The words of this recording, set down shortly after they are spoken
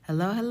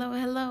Hello, hello,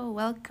 hello.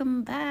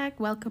 Welcome back.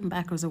 Welcome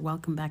back, or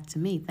welcome back to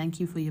me. Thank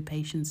you for your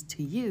patience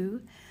to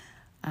you.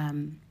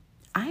 Um,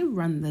 I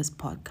run this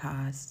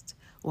podcast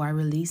or I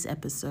release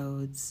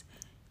episodes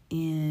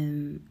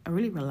in a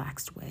really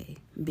relaxed way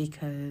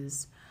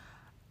because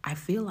I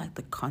feel like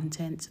the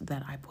content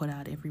that I put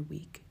out every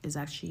week is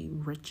actually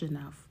rich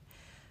enough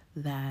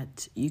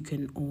that you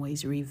can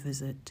always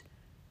revisit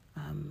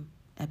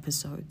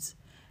episodes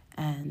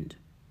and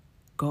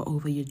go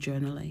over your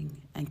journaling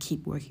and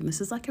keep working.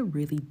 This is like a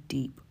really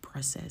deep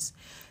process.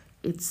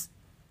 It's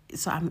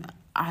so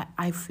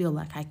I feel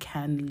like I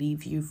can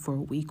leave you for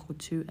a week or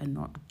two and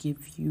not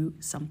give you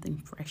something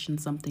fresh and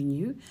something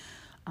new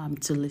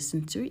to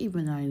listen to,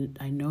 even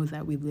though I know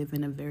that we live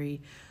in a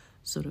very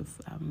sort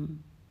of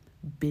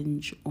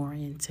binge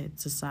oriented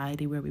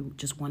society where we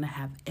just want to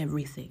have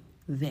everything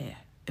there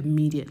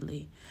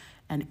immediately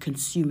and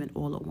consume it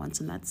all at once.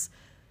 And that's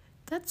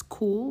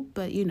cool,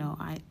 but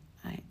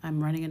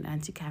I'm running an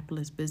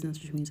anti-capitalist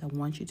business, which means I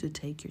want you to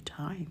take your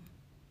time.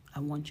 I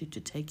want you to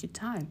take your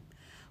time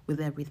with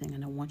everything,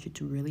 and I want you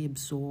to really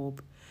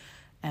absorb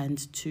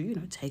and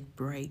to, take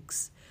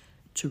breaks,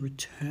 to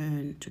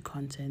return to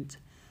content.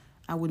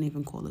 I wouldn't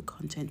even call it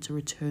content, to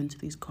return to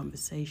these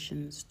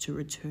conversations, to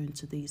return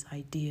to these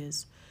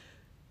ideas,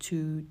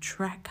 to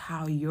track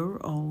how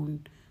your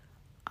own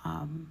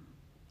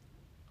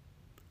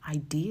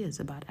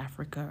ideas about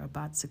Africa,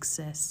 about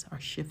success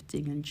are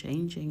shifting and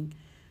changing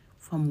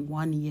from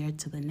one year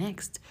to the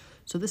next.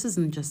 So this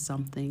isn't just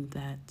something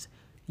that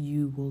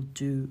you will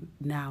do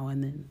now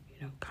and then,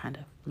 kind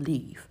of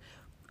leave.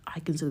 I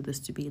consider this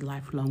to be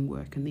lifelong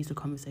work, and these are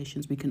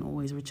conversations we can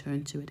always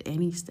return to at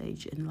any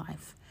stage in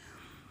life.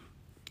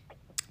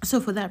 So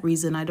for that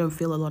reason, I don't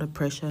feel a lot of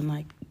pressure in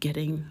like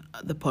getting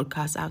the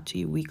podcast out to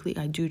you weekly.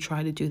 I do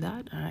try to do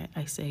that.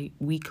 I say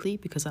weekly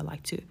because I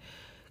like to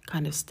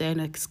kind of stay in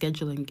a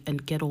schedule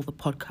and get all the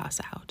podcasts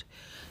out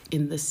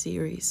in this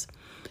series.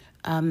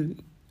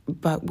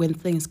 But when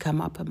things come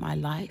up in my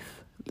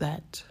life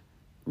that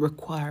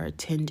require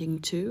attending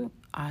to,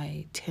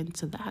 I tend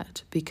to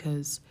that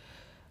because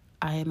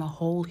I am a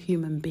whole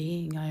human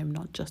being. I am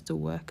not just a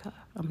worker.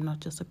 I'm not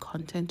just a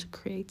content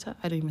creator.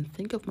 I don't even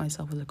think of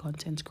myself as a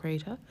content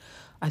creator.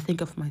 I think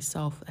of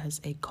myself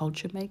as a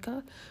culture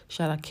maker.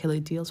 Shout out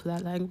Killer Deals for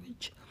that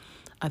language.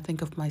 I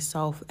think of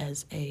myself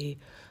as a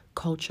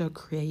culture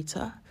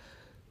creator.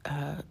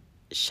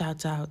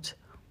 Shout out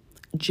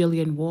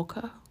Jillian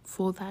Walker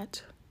for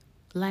that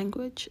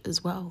language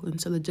as well. And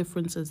so the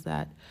difference is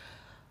that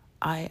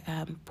I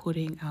am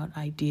putting out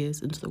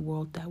ideas into the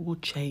world that will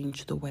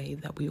change the way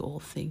that we all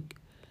think,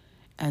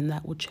 and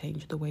that will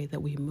change the way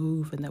that we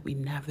move and that we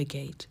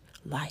navigate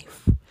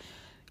life,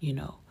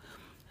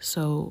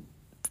 So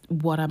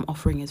what I'm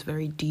offering is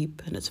very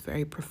deep and it's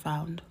very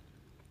profound.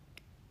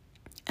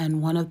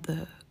 And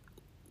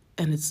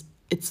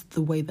it's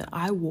the way that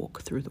I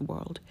walk through the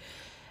world.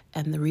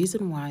 And the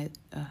reason why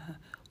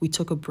we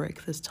took a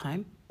break this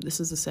time,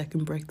 this is the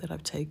second break that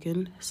I've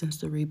taken since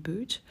the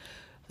reboot.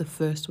 The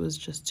first was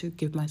just to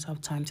give myself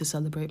time to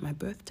celebrate my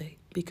birthday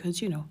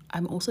because,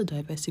 I'm also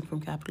divesting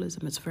from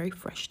capitalism. It's very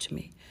fresh to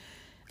me.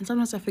 And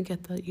sometimes I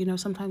forget that,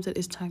 sometimes it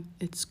is time.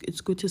 It's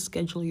good to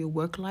schedule your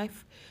work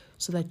life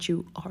so that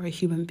you are a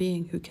human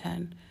being who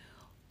can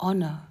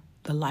honor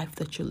the life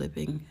that you're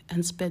living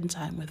and spend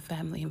time with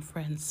family and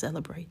friends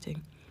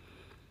celebrating.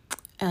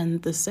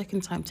 And the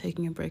second time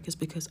taking a break is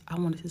because I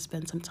wanted to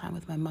spend some time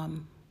with my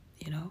mum,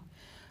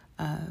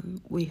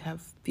 We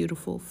have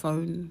beautiful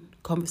phone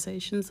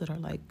conversations that are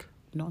like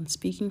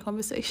non-speaking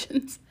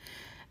conversations.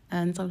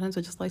 And sometimes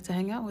I just like to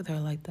hang out with her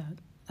like that.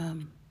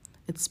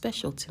 It's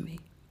special to me,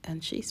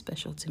 and she's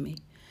special to me.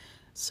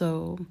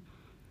 So,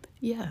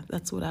 yeah,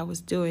 that's what I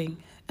was doing.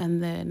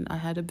 And then I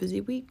had a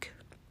busy week.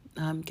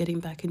 I'm getting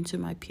back into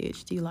my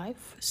PhD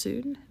life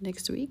soon,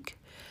 next week.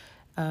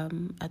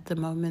 At the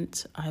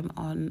moment, I'm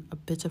on a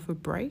bit of a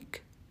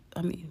break.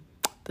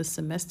 The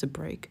semester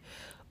break.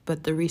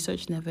 But the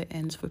research never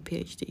ends for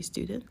PhD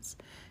students.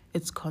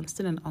 It's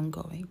constant and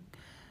ongoing.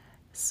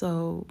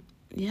 So,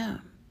 yeah,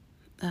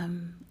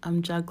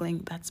 I'm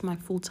juggling. That's my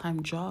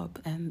full-time job.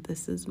 And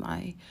this is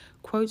my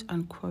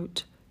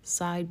quote-unquote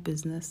side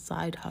business,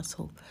 side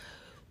hustle.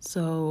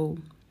 So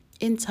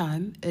in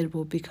time, it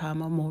will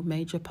become a more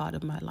major part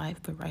of my life.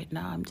 But right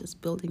now, I'm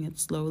just building it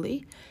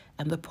slowly.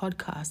 And the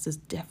podcast is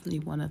definitely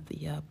one of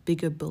the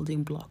bigger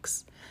building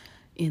blocks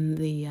in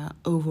the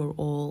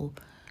overall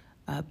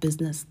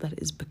business that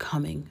is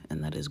becoming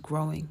and that is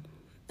growing.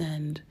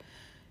 And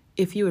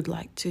if you would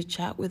like to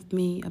chat with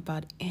me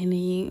about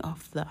any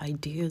of the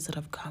ideas that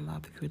have come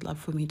up, if you would love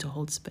for me to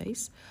hold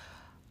space,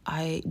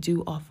 I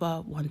do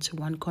offer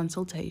one-to-one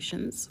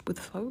consultations with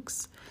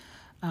folks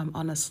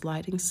on a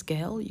sliding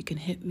scale. You can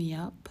hit me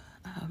up.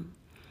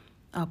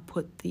 I'll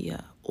put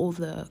all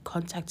the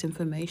contact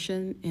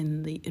information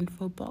in the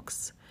info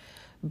box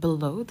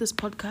below this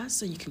podcast,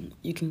 so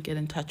you can get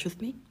in touch with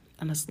me.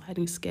 On a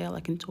sliding scale, I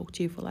can talk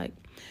to you for like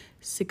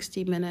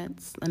 60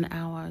 minutes, an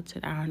hour to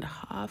an hour and a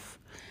half.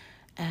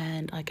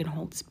 and I can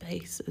hold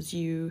space as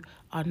you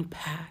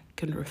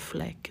unpack and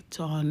reflect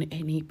on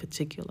any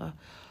particular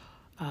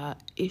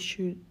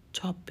issue,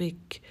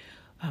 topic,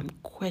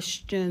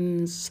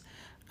 questions,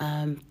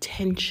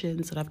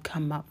 tensions that have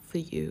come up for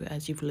you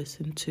as you've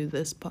listened to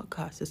this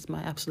podcast. It's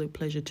my absolute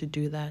pleasure to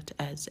do that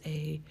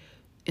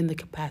in the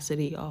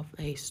capacity of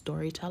a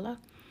storyteller.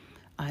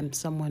 I'm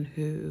someone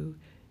who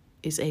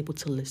is able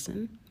to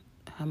listen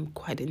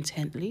quite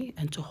intently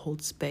and to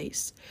hold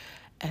space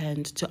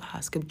and to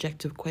ask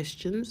objective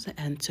questions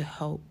and to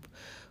help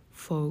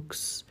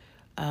folks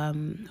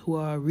who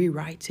are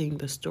rewriting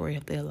the story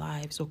of their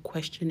lives or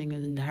questioning a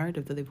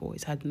narrative that they've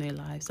always had in their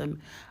lives. I'm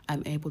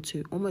able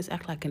to almost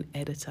act like an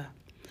editor,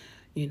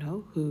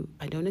 who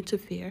I don't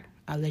interfere.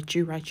 I'll let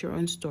you write your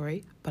own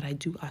story, but I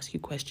do ask you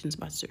questions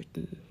about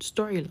certain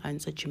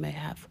storylines that you may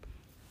have.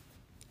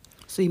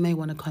 So you may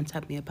want to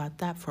contact me about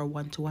that for a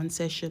one-to-one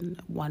session,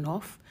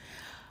 one-off.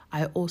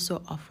 I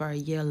also offer a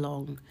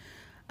year-long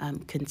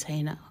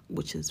container,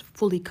 which is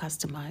fully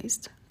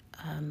customized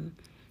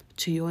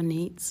to your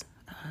needs,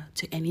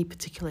 to any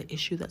particular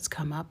issue that's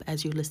come up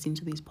as you're listening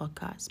to these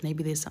podcasts.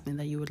 Maybe there's something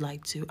that you would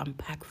like to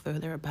unpack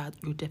further about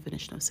your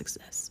definition of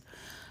success,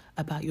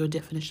 about your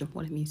definition of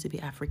what it means to be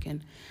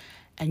African.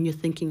 And you're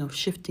thinking of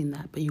shifting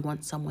that, but you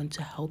want someone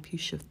to help you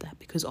shift that.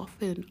 Because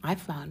often I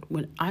found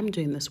when I'm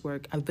doing this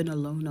work, I've been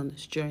alone on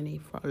this journey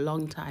for a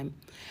long time.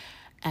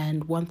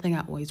 And one thing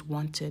I always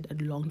wanted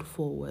and longed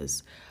for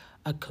was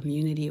a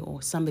community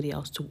or somebody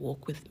else to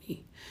walk with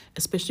me,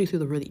 especially through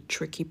the really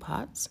tricky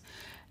parts.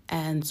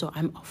 And so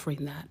I'm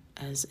offering that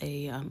as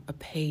a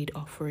paid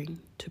offering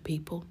to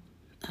people.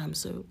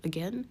 So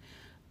again,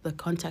 the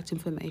contact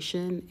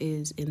information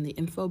is in the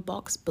info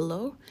box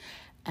below.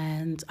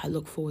 And I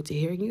look forward to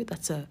hearing you.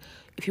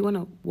 If you want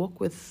to walk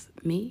with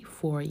me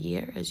for a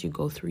year as you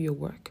go through your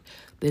work,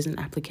 there's an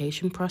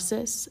application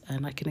process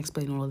and I can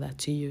explain all of that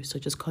to you. So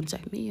just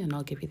contact me and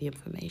I'll give you the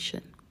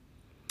information.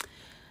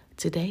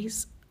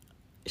 Today's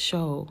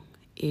show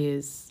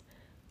is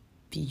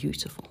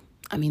beautiful.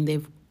 I mean,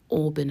 they've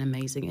all been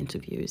amazing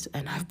interviews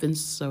and I've been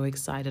so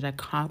excited. I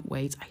can't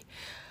wait. I'm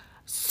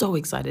so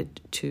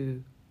excited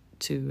to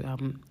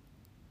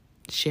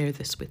share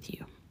this with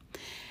you.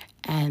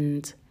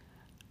 And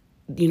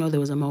there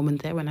was a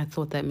moment there when I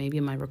thought that maybe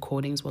my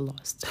recordings were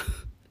lost.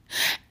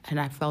 And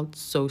I felt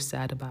so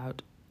sad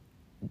about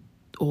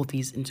all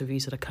these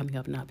interviews that are coming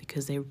up now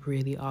because they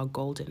really are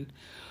golden.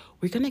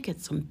 We're going to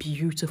get some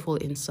beautiful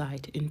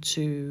insight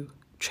into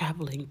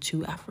traveling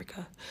to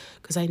Africa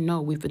because I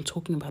know we've been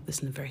talking about this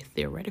in a very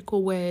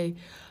theoretical way.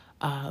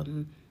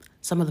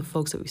 Some of the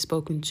folks that we've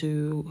spoken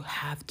to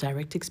have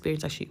direct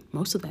experience. Actually,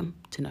 most of them,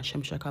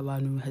 Tinashem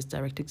Shakabanu has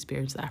direct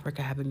experience in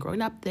Africa, having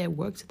grown up there,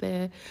 worked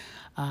there.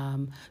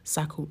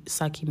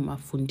 Saki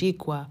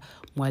Mafundikwa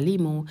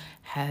Mwalimu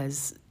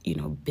has,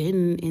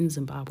 been in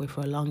Zimbabwe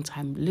for a long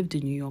time, lived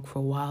in New York for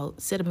a while,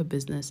 set up a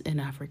business in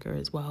Africa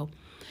as well.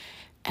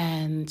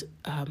 And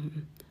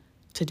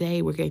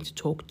today we're going to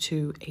talk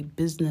to a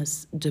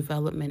business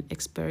development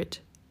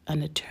expert,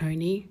 an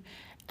attorney,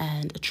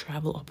 and a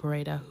travel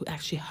operator who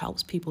actually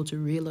helps people to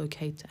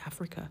relocate to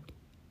Africa.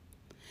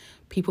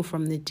 People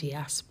from the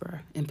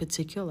diaspora in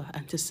particular,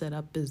 and to set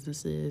up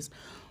businesses,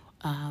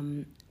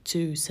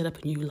 to set up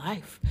a new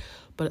life.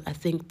 But I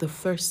think the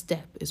first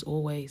step is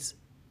always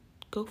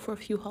go for a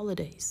few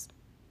holidays.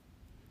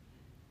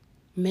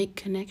 Make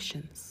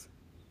connections.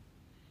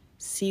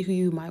 See who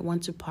you might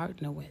want to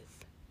partner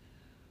with.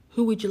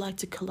 Who would you like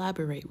to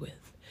collaborate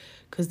with?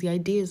 Because the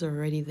ideas are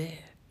already there.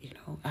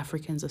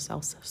 Africans are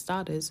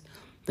self-starters.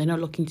 They're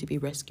not looking to be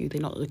rescued.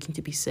 They're not looking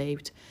to be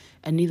saved.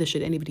 And neither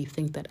should anybody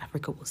think that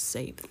Africa will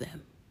save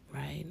them,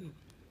 right?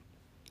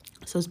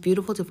 So it's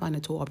beautiful to find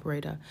a tour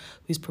operator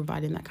who's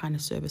providing that kind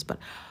of service. But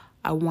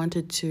I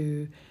wanted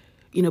to,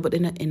 but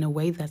in a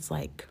way that's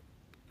like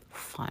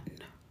fun.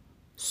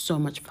 So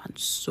much fun,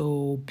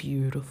 so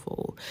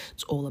beautiful.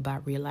 It's all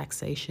about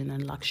relaxation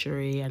and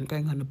luxury and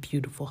going on a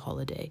beautiful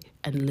holiday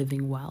and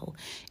living well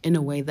in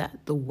a way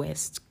that the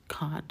West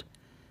can't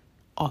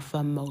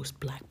offer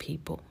most Black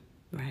people,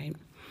 right?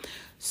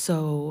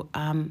 So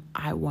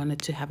I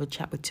wanted to have a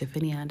chat with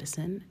Tiffanie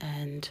Anderson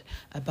and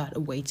about A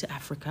Way to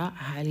Africa.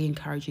 I highly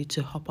encourage you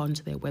to hop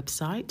onto their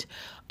website,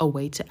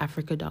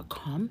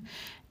 awaytoafrica.com,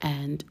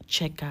 and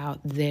check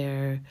out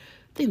I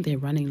think they're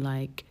running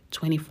like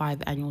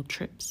 25 annual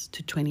trips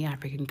to 20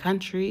 African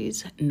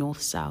countries,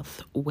 North,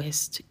 South,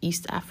 West,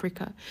 East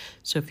Africa.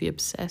 So if you're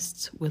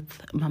obsessed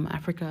with Mama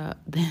Africa,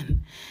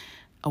 then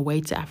A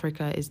Way to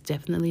Africa is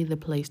definitely the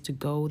place to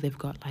go. They've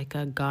got like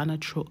a Ghana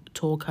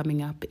tour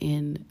coming up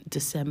in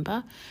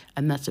December,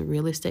 and that's a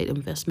real estate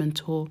investment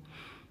tour.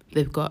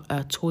 They've got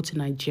a tour to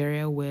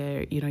Nigeria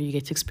where, you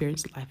get to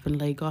experience life in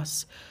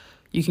Lagos.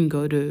 You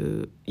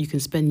can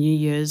spend New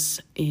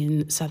Year's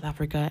in South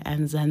Africa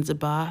and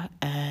Zanzibar,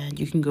 and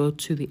you can go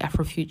to the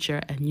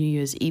Afrofuture and New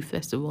Year's Eve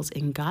festivals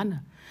in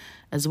Ghana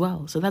as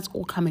well. So that's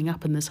all coming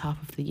up in this half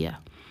of the year.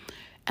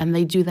 And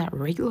they do that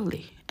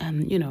regularly.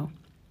 And,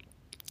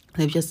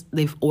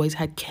 they've always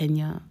had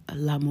Kenya,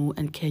 Lamu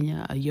and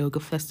Kenya, a yoga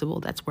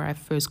festival. That's where I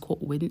first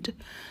caught wind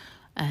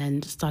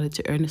and started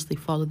to earnestly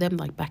follow them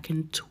like back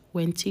in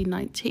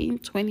 2019,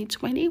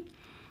 2020.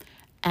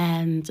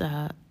 And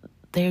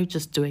they're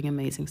just doing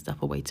amazing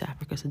stuff, Away to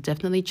Africa. So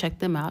definitely check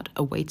them out,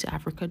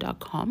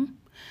 awaytoafrica.com.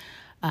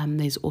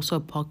 There's also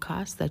a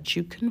podcast that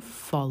you can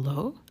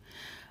follow.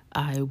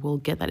 I will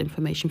get that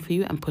information for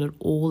you and put it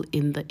all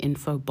in the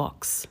info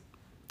box.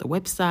 The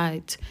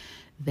website,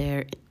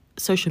 their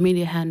social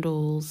media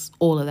handles,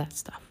 all of that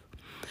stuff.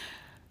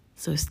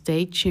 So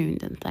stay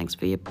tuned and thanks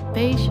for your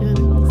patience.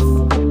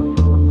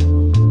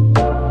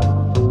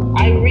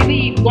 I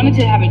really wanted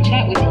to have a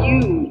chat with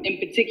you in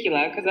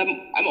particular because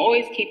I'm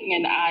always keeping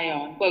an eye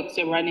on folks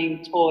who are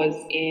running tours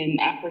in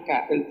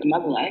Africa, because the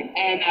motherland,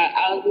 and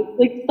I was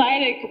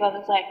excited because I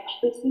was like,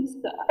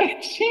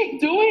 oh, she's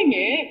doing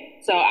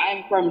it. So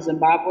I'm from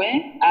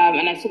Zimbabwe,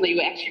 and I saw that you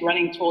were actually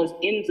running tours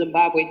in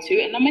Zimbabwe too,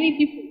 and not many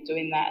people are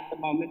doing that at the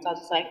moment. So I was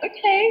just like,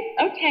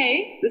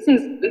 okay, this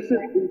is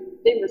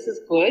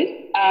good.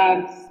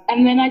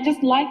 And then I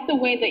just like the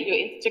way that your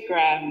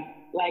Instagram,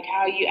 like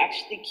how you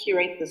actually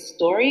curate the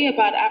story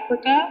about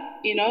Africa,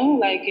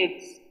 like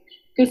it's,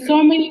 because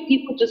so many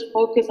people just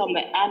focus on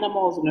the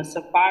animals and the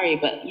safari,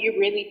 but you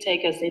really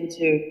take us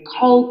into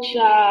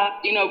culture,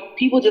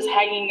 people just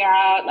hanging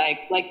out,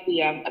 like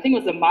the, I think it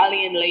was the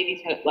Malian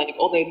ladies had like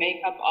all their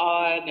makeup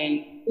on,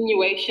 and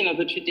continuation of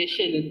the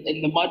tradition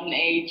in the modern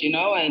age,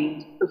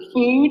 and the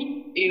food,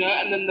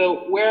 and then the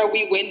Where Are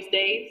We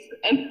Wednesdays,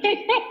 and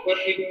what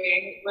are we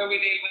doing?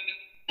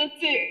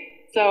 That's it.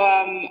 So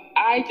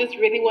I just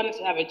really wanted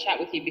to have a chat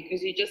with you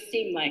because you just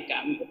seem like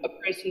a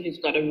person who's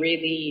got a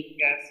really,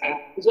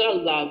 who's got a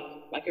love,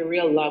 like a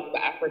real love for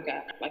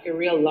Africa,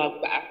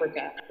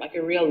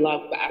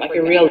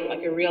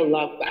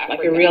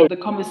 the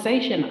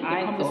conversation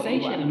I thought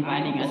you were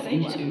inviting us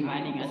into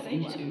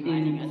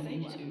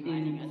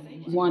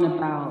one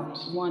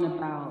about.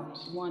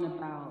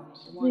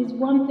 There's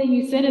one thing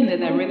you said in there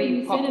that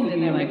really popped with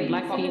me, like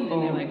black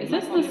people. Is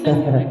this the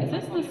same?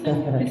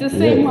 It's the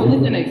same one,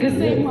 isn't it? Yeah, it's the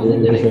same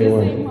one.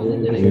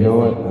 Because you know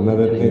what?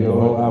 Another thing, the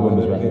whole album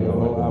is right here.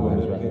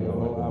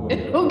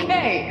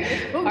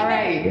 Okay. All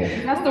right.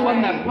 Yeah. That's the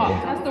one that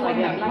popped. That's the one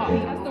that black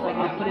people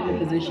are put in a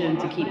position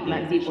to keep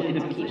black people in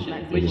a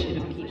position, which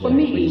for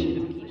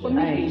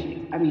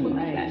me, I mean,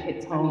 that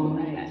hits home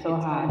so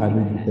hard. How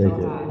did you take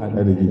it?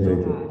 How did you take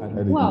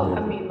it? Well, I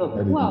mean, look.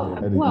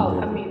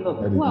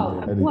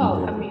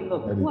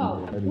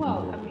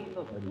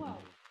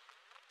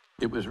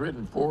 It was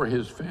written for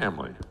his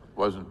family. It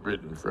wasn't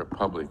written for a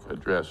public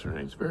address or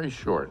anything. It's very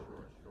short.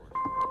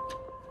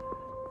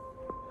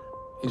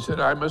 He said,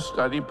 I must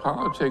study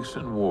politics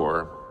and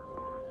war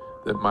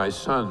that my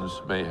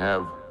sons may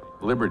have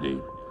liberty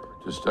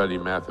to study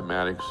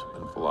mathematics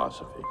and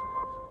philosophy.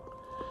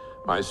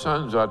 My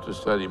sons ought to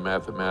study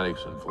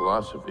mathematics and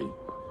philosophy,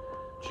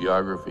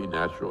 geography,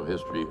 natural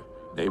history,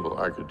 naval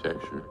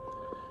architecture,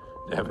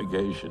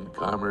 navigation,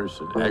 commerce,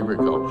 and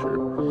agriculture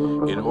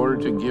in order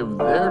to give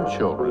their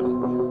children,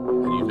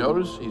 and you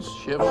notice he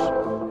shifts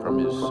from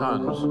his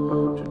sons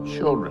to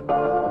children.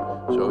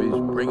 So he's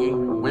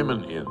bringing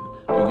women in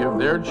to give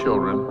their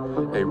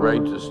children a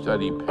right to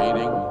study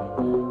painting,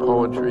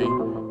 poetry,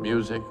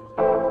 music,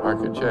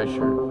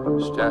 architecture,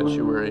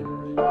 statuary,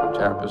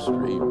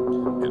 tapestry,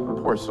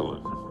 and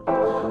porcelain.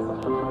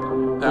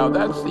 Now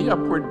that's the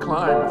upward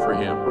climb for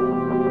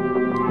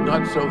him.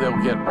 Not so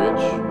they'll get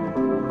rich,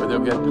 or they'll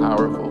get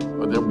powerful,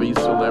 or they'll be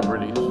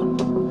celebrities.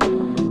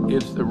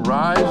 It's the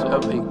rise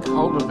of a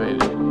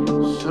cultivated,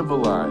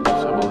 civilized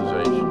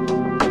civilization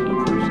that he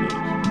foresees.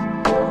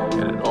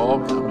 And it all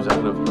comes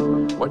out of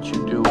what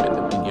you do at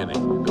the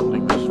beginning,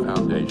 building this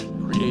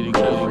foundation, creating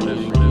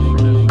this.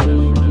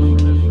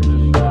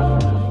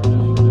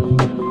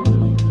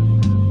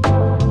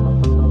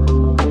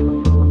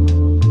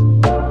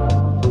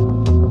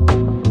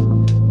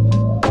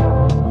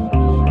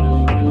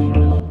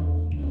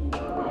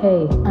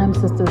 Hey, I'm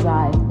Sister's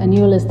Eye, and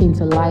you're listening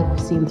to Life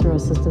Seen Through a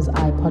Sister's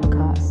Eye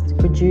podcast,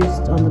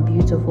 produced on the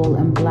beautiful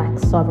and black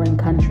sovereign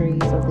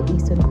countries of the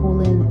Eastern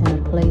Kulin in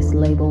a place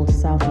labeled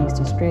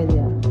Southeast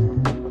Australia.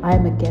 I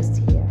am a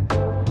guest here.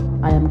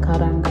 I am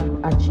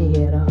Karanga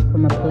Achihera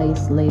from a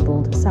place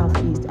labeled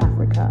Southeast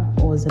Africa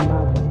or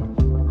Zimbabwe.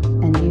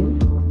 And you?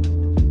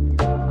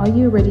 Are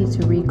you ready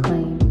to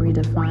reclaim,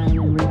 redefine,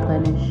 and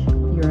replenish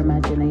your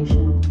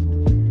imagination?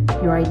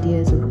 Your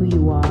ideas of who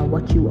you are, and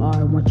what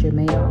you're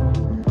made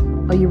of?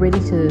 Are you ready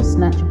to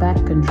snatch back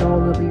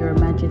control over your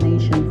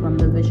imagination from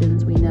the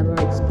visions we never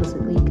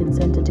explicitly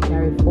consented to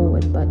carry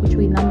forward, but which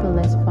we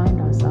nonetheless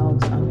find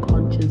ourselves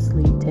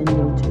unconsciously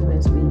tending to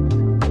as we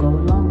go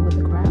along with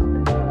the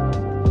crowd?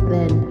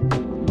 Then,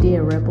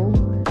 dear Rebel,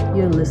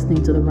 you're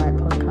listening to the right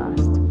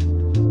podcast.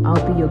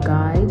 I'll be your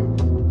guide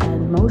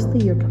and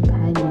mostly your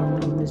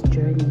companion on this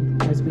journey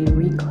as we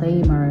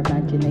reclaim our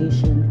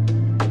imagination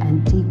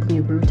and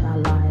deeply root our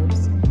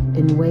lives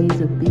in ways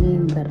of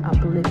being that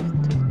uplift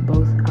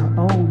both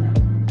our own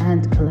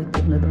and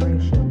collective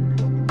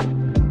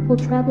liberation. We'll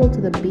travel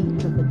to the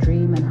beat of a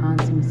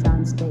dream-enhancing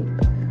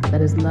soundscape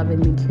that is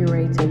lovingly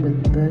curated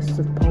with bursts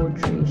of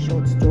poetry,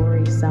 short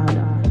stories, sound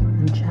art,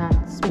 and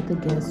chats with the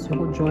guests who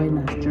will join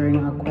us during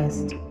our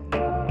quest.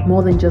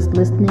 More than just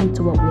listening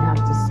to what we have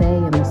to say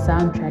and the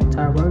soundtrack to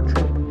our road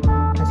trip,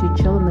 as you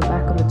chill in the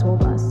back of the tour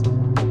bus,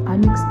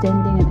 I'm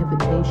extending an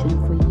invitation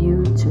for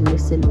you to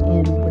listen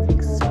in with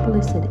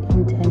explicit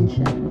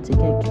intention to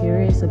get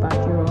curious about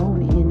your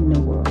own inner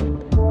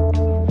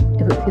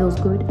world. If it feels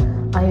good,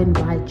 I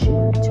invite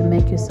you to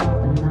make yourself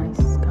a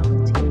nice cup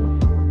of tea,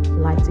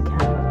 light a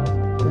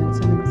candle, burn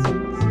some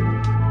incense,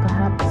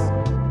 perhaps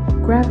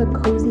grab a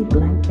cozy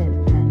blanket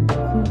and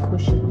a few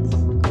cushions.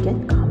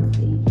 Get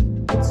comfy.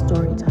 It's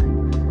story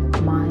time,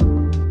 mine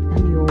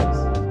and yours,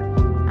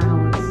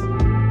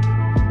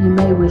 ours. You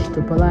may wish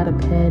to pull out a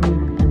pen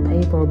and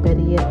paper, or better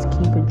yet,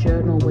 keep a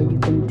journal where you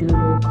can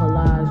doodle,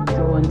 collage,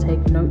 draw, and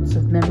take notes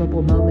of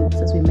memorable moments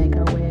as we make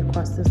our way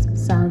across this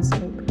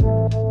soundscape.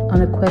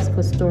 On a quest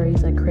for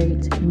stories that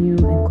create new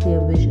and clear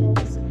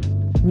visions,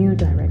 new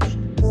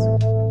directions.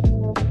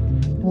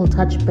 We'll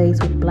touch base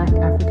with Black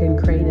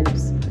African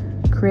creators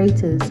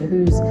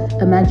whose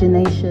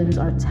imaginations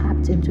are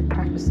tapped into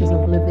practices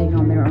of living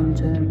on their own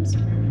terms,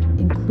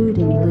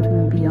 including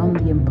living beyond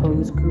the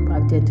imposed group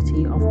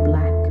identity of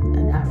Black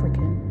and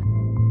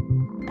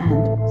African,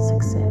 and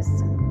success.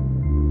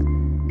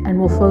 And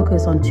we'll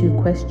focus on two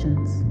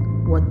questions.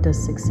 What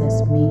does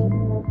success mean?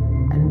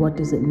 And what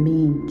does it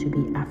mean to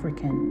be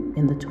African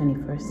in the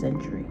 21st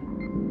century?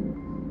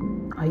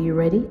 Are you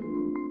ready?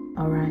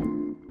 All right,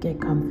 get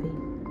comfy.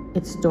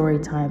 It's story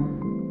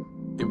time.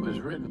 It was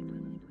written.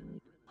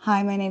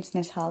 Hi, my name's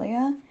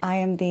Natalia. I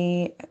am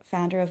the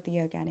founder of The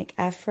Organic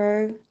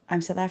Afro.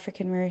 I'm South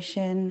African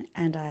Mauritian,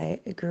 and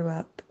I grew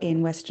up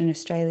in Western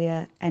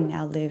Australia and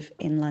now live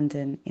in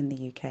London in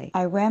the UK.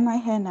 I wear my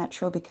hair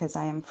natural because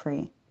I am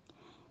free.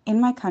 In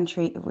my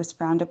country, it was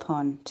frowned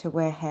upon to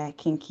wear hair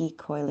kinky,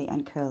 coily,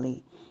 and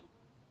curly.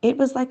 It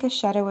was like a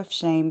shadow of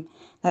shame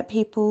that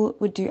people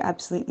would do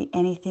absolutely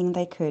anything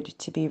they could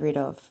to be rid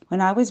of.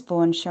 When I was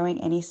born,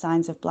 showing any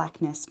signs of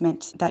blackness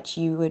meant that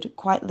you would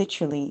quite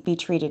literally be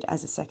treated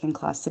as a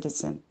second-class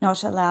citizen,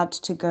 not allowed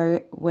to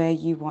go where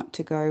you want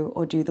to go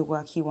or do the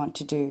work you want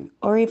to do,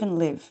 or even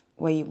live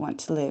where you want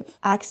to live.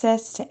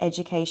 Access to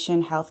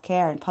education,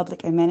 healthcare, and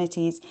public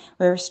amenities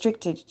were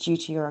restricted due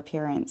to your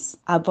appearance.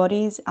 Our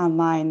bodies, our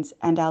minds,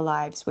 and our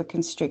lives were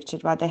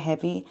constricted by the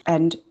heavy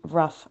and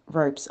rough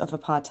ropes of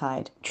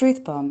apartheid.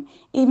 Truth bomb.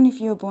 Even if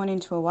you were born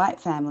into a white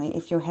family,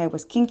 if your hair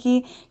was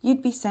kinky,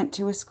 you'd be sent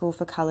to a school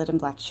for coloured and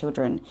black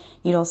children.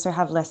 You'd also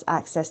have less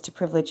access to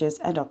privileges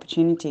and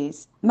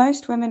opportunities.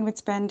 Most women would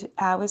spend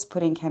hours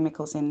putting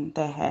chemicals in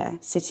their hair,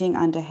 sitting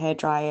under hair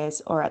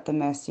dryers or at the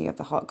mercy of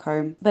the hot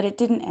comb. But it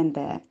didn't end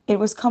there. It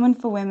was common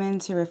for women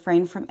to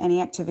refrain from any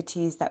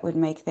activities that would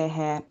make their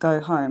hair go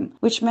home,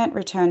 which meant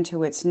return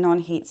to its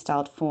non-heat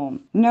styled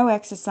form. No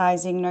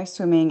exercising, no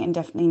swimming, and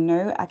definitely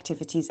no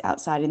activities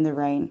outside in the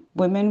rain.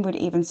 Women would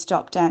even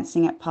stop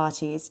dancing at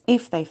parties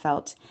if they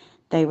felt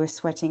they were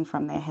sweating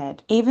from their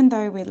head. Even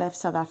though we left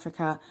South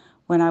Africa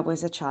when I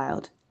was a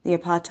child, the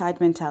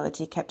apartheid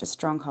mentality kept a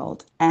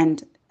stronghold,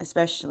 and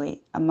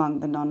especially among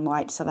the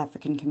non-white South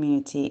African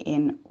community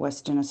in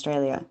Western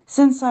Australia.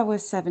 Since I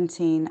was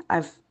 17,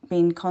 I've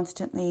been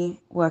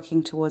constantly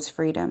working towards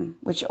freedom,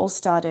 which all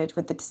started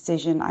with the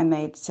decision I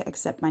made to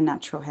accept my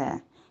natural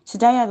hair.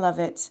 Today I love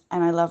it,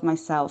 and I love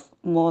myself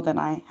more than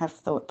I have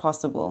thought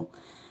possible.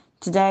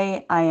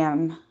 Today I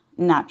am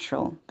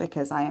natural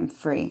because I am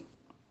free.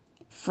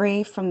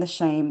 Free from the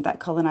shame that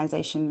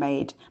colonization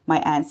made my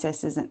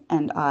ancestors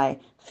and I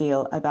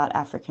feel about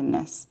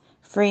Africanness.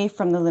 Free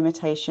from the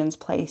limitations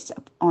placed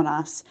on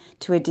us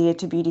to adhere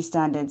to beauty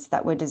standards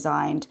that were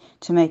designed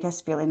to make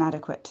us feel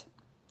inadequate.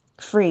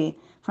 Free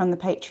from the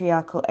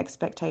patriarchal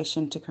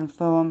expectation to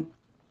conform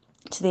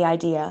to the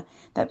idea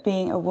that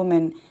being a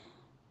woman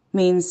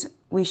means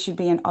we should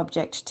be an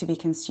object to be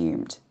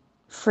consumed.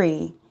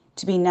 Free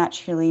to be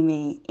naturally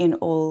me in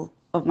all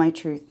of my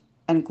truth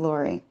and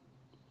glory.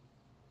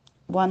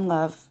 One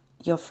love,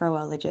 your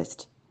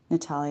phroologist,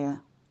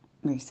 Natalia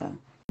Musa.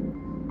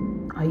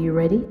 Are you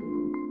ready?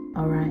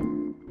 All right,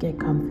 get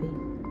comfy.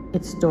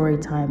 It's story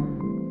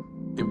time.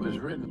 It was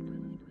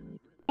written.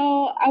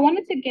 So I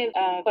wanted to give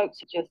folks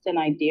just an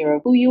idea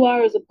of who you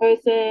are as a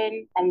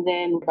person, and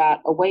then about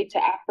a way to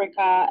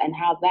Africa and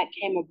how that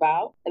came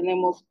about. And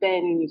then we'll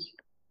spend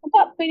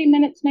about 30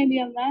 minutes maybe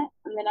on that.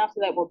 And then after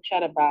that, we'll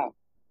chat about,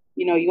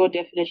 your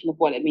definition of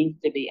what it means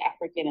to be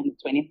African in the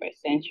 21st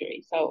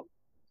century. So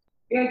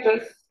yeah,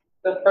 just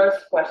the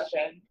first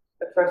question.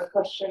 The first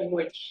question,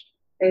 which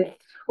is,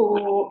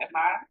 who am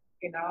I?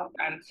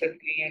 I'm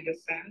Tiffanie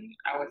Anderson.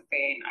 I was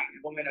saying I'm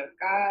a woman of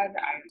God,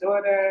 I'm a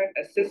daughter,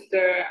 a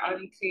sister,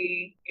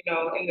 auntie,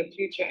 in the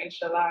future,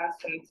 inshallah,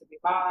 soon to be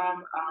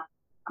mom.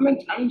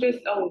 I'm just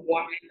a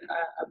woman,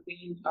 a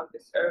being of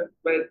this earth,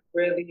 but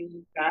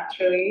really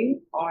naturally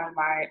on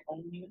my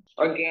own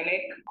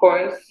organic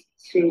course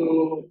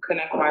to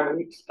connect my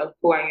roots of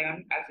who I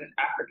am as an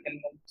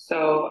African woman.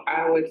 So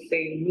I would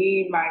say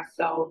me,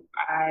 myself,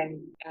 I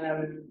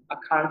am a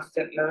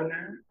constant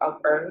learner of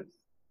earth.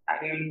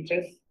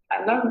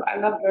 I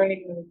love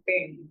learning new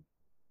things.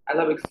 I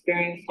love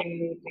experiencing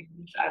new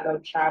things. I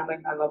love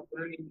traveling. I love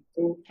learning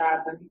through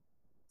traveling.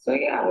 So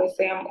yeah, I would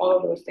say I'm all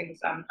of those things.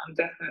 I'm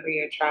definitely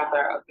a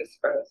traveler of this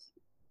earth.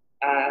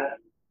 Uh,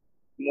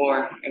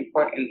 More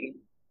importantly.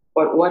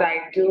 But what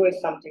I do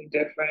is something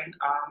different.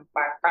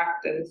 By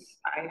practice,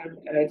 I am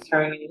an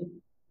attorney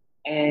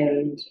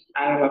and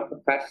I am a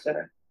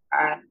professor.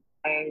 I,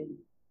 I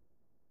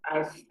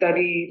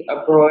studied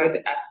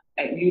abroad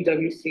at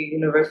UWC,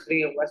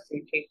 University of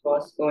Western Cape Law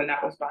School, and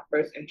that was my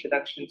first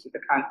introduction to the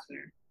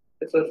continent.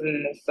 This was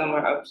in the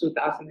summer of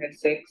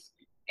 2006.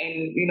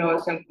 And, you know,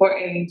 it's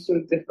important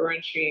to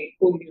differentiate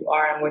who you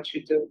are and what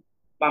you do.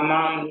 My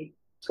mom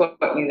taught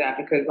me that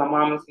because my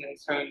mom is an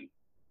attorney.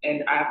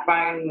 And I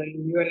find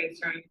when you're an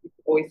attorney,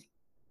 people always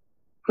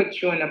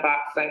put you in a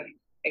box. Like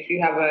if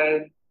you have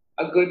a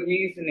good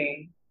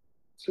reasoning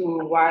to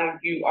why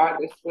you are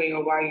this way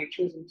or why you're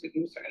choosing to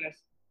do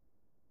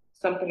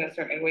something a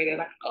certain way, they're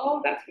like, oh,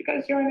 that's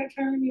because you're an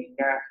attorney.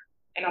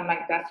 And I'm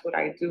like, that's what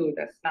I do.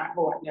 That's not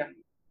who I am.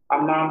 My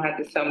mom had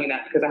to tell me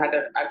that because I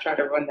tried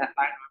to run that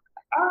line.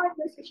 I'm like, oh,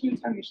 you're such an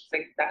attorney. She's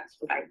like, that's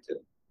what I do.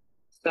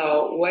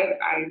 So what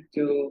I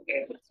do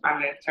is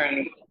I'm an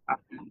attorney.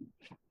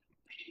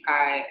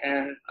 I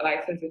am a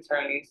licensed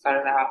attorney,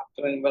 started out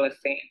doing real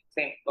estate and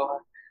same law.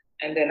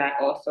 And then I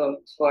also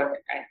taught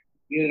at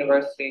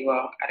university,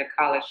 well, at a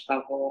college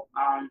level,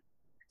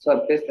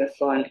 taught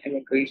business law and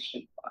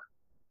immigration law.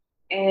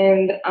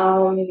 And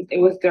it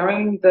was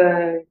during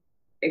the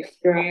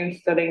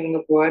experience studying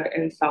abroad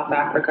in South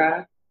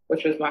Africa,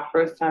 which was my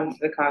first time to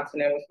the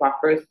continent. It was my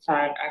first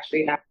time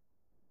actually having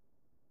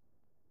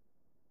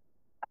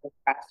a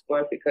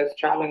passport because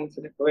traveling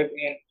to the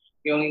Caribbean,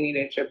 you only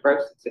needed your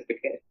birth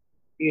certificate,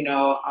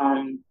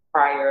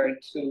 prior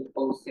to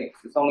 '06.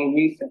 It's only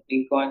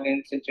recently going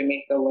into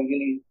Jamaica where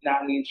you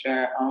now need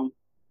your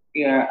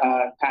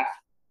passport.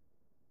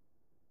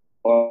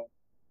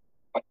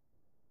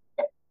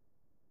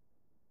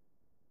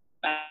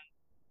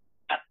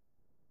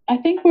 I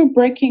think we're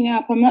breaking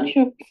up. I'm not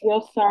sure if it's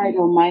your side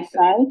or my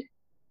side,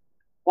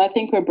 but I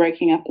think we're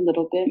breaking up a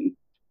little bit.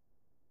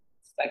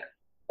 It's like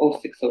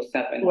 '06,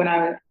 '07. When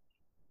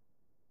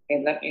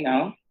they let me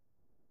know.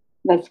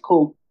 That's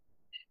cool.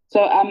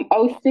 So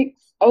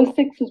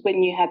 '06 is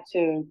when you had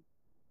to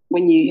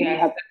you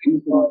had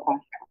to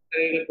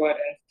studied abroad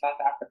in South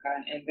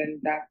Africa, and then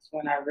that's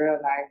when I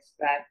realized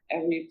that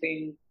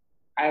everything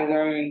I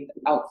learned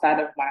outside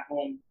of my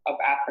home of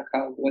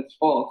Africa was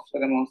false for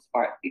the most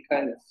part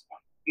because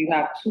you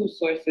have two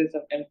sources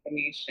of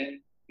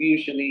information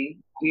usually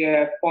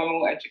your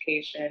formal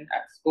education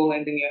at school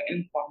and then your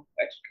informal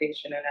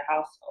education in a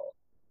household.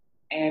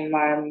 And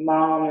my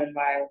mom and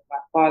my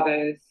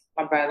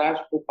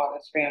biological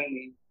father's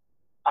family,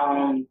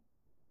 um,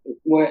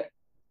 were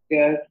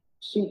they're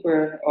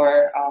super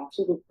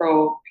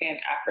pro Pan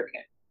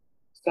African.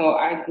 So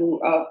I grew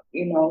up,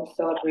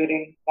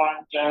 celebrating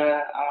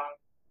Kwanzaa,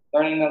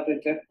 learning of the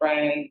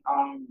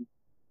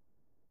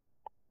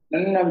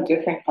learning of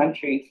different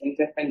countries and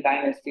different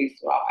dynasties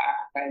throughout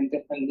Africa and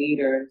different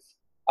leaders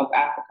of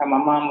Africa. My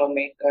mom would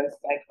make us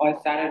like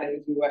on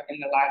Saturdays we were in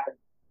the library,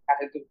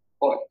 had to do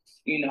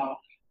reports,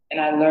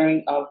 and I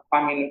learned of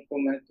Kwame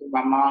Nkrumah through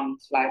my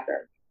mom's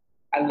library.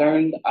 I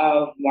learned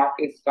of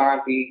Marcus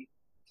Garvey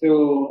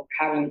through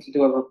having to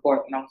do a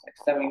report when I was like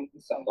 7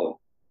 years old.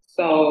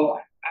 So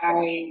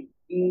I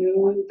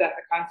knew that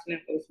the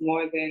continent was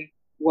more than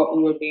what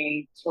we were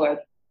being taught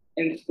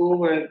in school,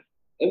 where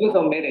it was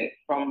omitted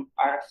from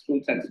our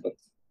school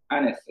textbooks,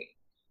 honestly.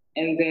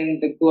 And then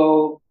the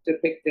globe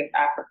depicted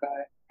Africa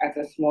as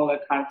a smaller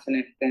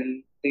continent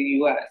than the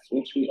US,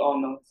 which we all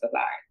know is a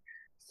lie.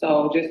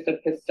 So just the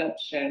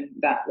perception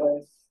that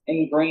was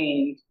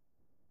ingrained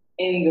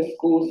in the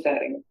school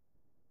setting,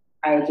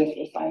 I just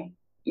was like,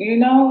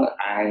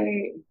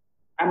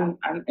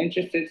 I'm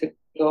interested to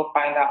go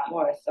find out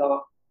more.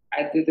 So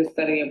I did the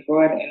study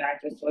abroad and I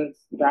just was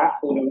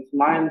baffled. It was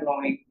mind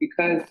blowing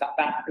because South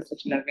Africa is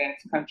such an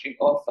advanced country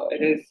also.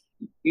 It is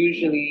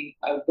usually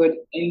a good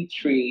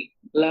entry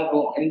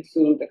level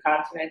into the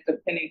continent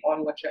depending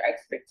on what your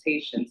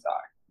expectations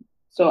are.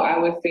 So I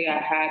would say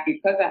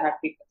because I had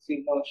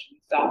preconceived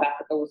notions, South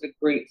Africa was a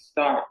great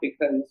start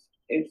because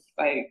it's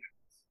like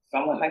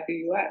somewhat like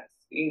the US,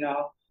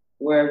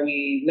 where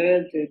we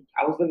lived.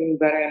 I was living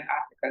better in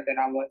Africa than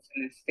I was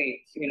in the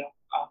States,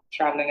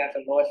 traveling as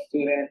a law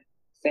student,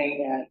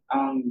 staying at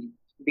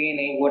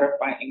B&A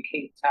waterfront in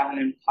Cape Town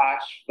and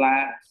posh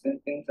flats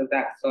and things of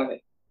that sort.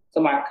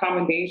 So my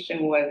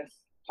accommodation was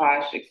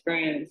posh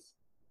experience,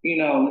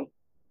 living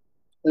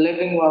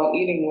well,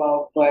 eating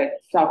well,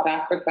 but South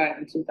Africa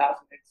in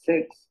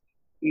 2006,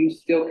 you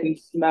still can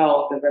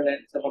smell the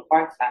remnants of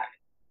apartheid.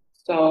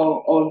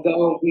 So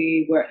although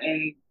we were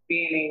in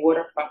B&A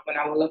waterfront, when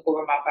I would look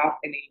over my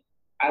balcony,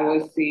 I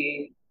would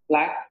see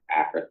Black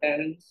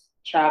Africans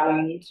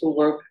traveling to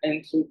work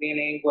into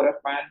B&A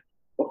waterfront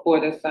before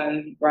the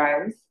sun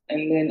rise,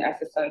 and then as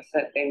the sun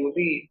set, they would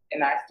leave.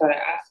 And I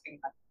started asking,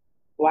 like,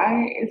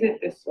 why is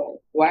it this way?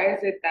 Why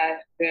is it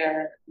that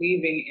they're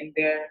leaving and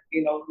they're,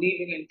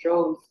 leaving in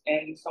droves?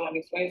 And someone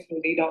explains to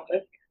me they don't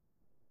live here.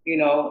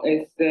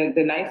 It's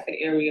the nicer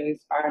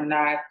areas are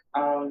not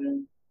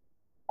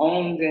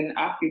owned and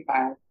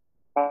occupied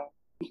by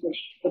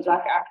the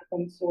Black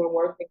Africans who were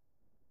working.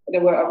 They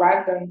were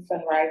arrived during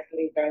sunrise and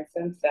leave during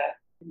sunset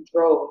in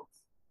droves.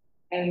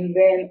 And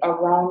then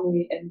around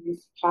me in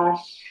these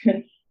posh,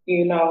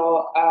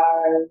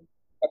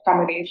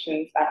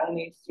 accommodations, I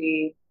only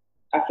see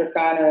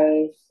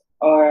Afrikaners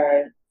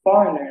or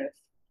foreigners.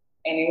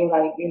 And they were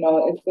like,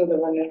 it's still the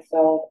remnants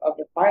of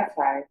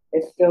apartheid.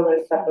 It's still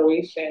a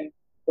separation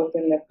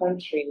within the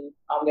country.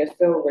 There's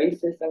still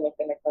racism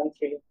within the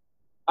country.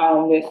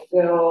 There's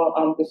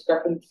still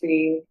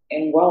discrepancy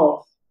in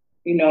wealth,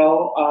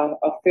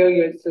 a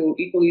failure to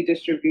equally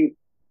distribute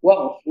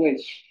wealth,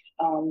 which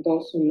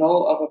those who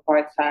know of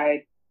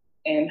apartheid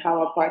and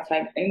how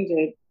apartheid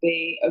ended,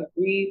 they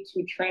agreed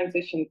to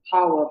transition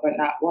power but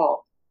not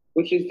wealth,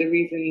 which is the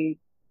reason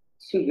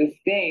to this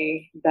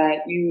day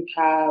that you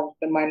have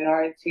the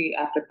minority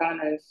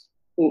Afrikaners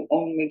who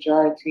own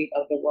majority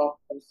of the wealth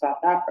of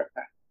South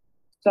Africa.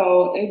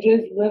 So it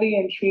just really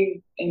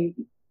intrigued, and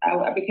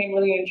I became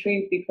really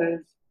intrigued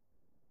because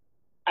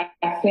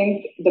I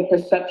think the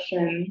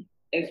perception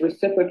is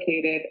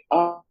reciprocated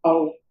of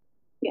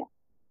Yeah.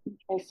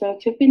 Okay, so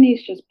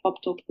Tiffany's just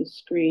popped off the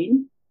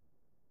screen.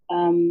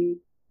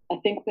 I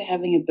think we're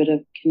having a bit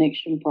of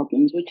connection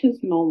problems, which is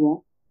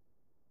normal.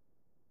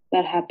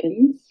 That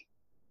happens.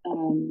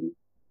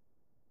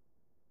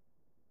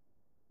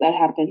 That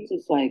happens.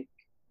 It's like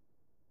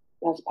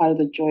that's part of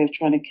the joy of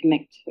trying to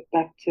connect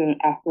back to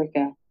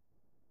Africa.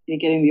 You're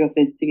getting the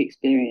authentic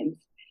experience.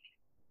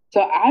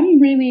 So I'm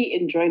really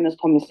enjoying this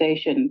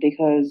conversation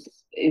because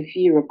if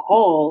you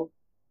recall,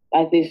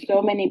 like there's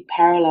so many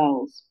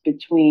parallels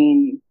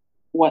between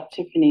what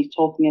Tiffany's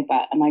talking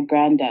about and my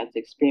granddad's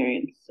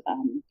experience.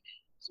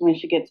 So when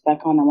she gets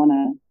back on, I want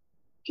to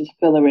just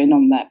fill her in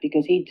on that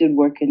because he did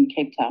work in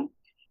Cape Town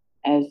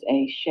as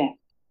a chef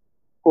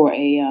for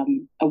a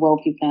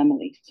wealthy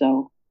family.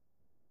 So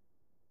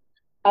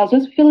I was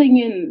just filling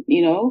in,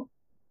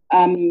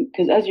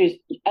 because as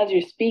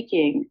you're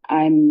speaking,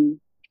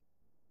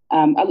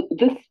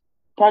 this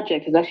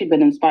project has actually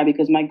been inspired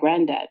because my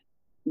granddad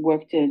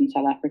worked in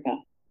South Africa,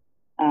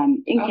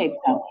 in Cape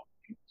Town.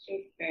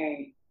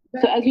 Interesting.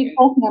 So as you're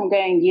talking, I'm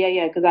going,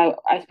 yeah, because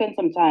I spent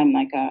some time,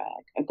 like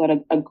I got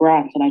a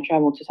grant and I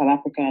traveled to South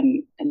Africa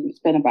and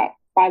spent about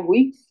 5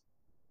 weeks,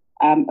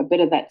 a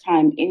bit of that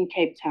time in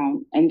Cape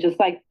Town and just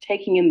like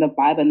taking in the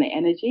vibe and the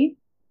energy.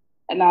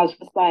 And I was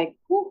just like,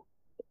 whew,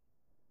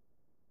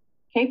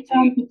 Cape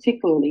Town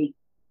particularly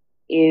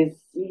is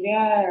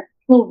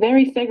still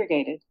very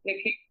segregated. The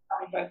Cape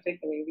Town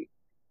particularly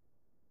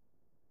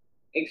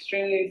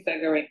extremely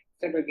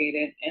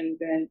segregated. And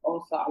then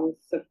also I was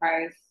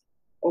surprised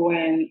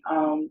when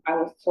I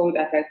was told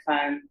at that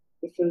time,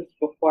 this was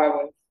before I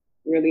was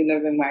really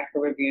living my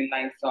Caribbean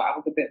life, so I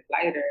was a bit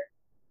lighter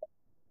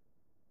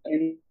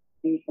in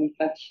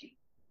complexion.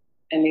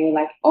 And they were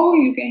like, "Oh,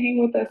 you can hang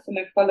with us in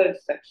the colored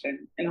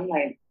section." And I'm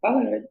like,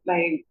 "Colored?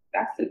 Like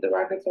that's a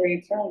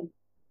derogatory term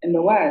in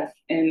the West."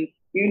 And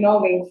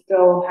they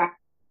still have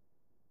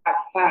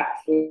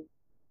class,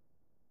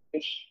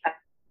 which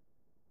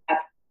at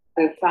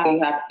the time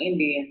you have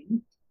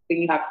Indian, then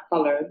you have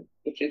colored,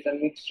 which is a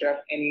mixture of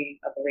any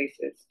of the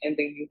races, and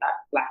then you have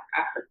Black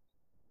African.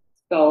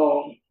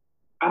 So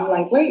I'm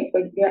like, wait,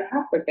 but you're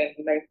African,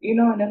 like, and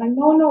they're like,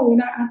 no, no, we're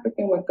not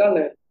African, we're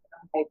colored.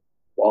 I'm like,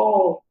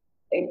 whoa,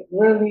 it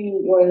really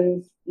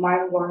was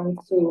mind blowing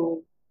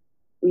to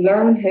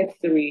learn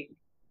history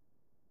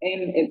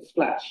in its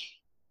flesh.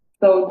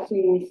 So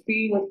to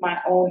see with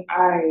my own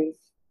eyes,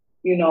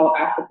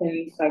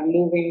 Africans like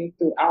moving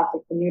throughout the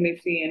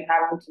community and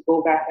having to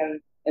go back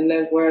and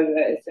live where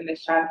it's in a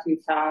shanty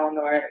town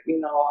or,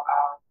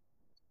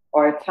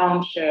 or a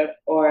township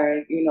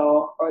or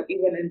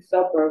even in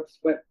suburbs,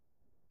 but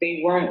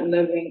they weren't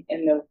living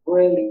in the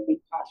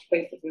really posh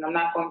places. And I'm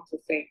not going to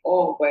say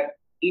all, but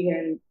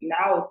even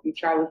now, if you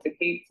travel to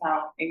Cape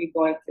Town and you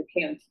go into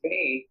Camps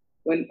Bay,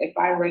 if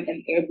I rent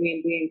an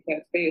Airbnb in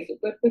Camps Bay, it's a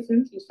good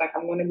percentage. Like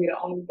I'm going to be the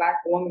only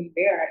Black woman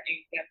there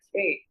in Camps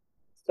Bay.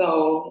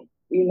 So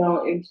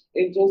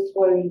it just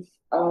was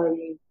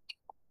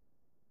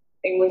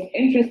it was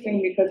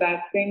interesting because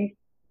I think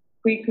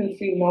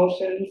preconceived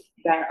notions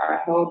that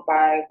are held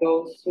by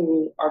those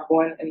who are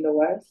born in the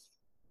West.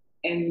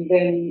 And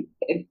then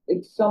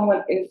it's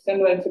similar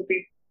to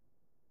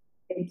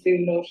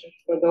preconceived notions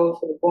for those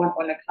who are born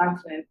on the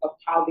continent of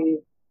how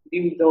they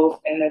view those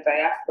in the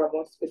diaspora,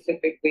 more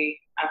specifically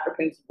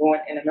Africans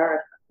born in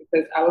America.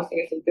 Because I would say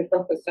it's a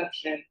different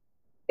perception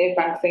if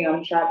I say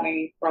I'm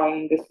traveling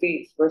from the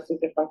States versus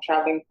if I'm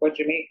traveling from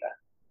Jamaica.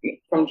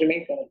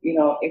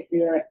 If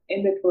you're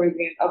in the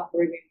Caribbean, of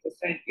Caribbean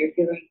descent, you're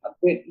given a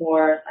bit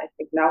more like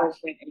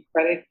acknowledgement and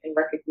credit and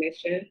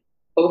recognition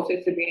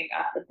closer to being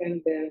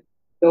African than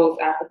those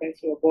Africans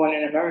who were born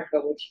in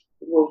America, which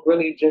were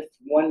really just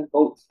one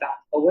boat stop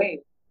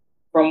away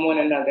from one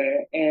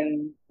another.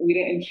 And we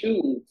didn't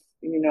choose,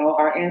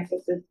 our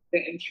ancestors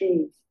didn't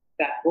choose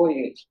that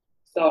voyage.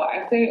 So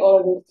I say all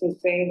of this to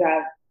say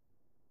that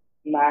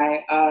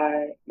My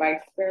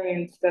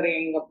experience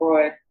studying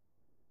abroad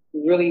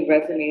really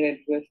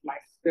resonated with my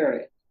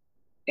spirit.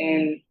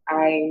 And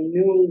I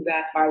knew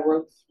that my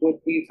works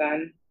would be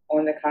done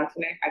on the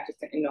continent. I just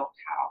didn't know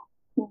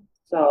how.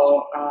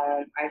 So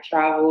I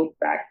traveled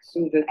back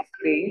to the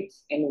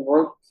States and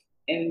worked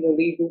in the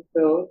legal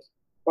field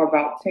for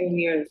about 10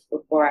 years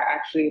before I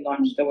actually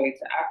launched away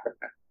to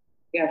Africa.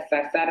 Yes,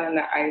 I sat on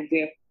the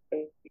idea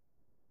for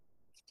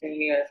 10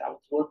 years. I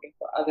was working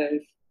for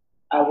others,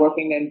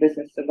 working in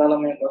business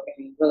development, working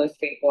in real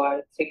estate law,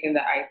 taking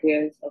the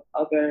ideas of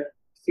other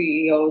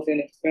CEOs and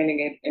expanding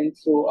it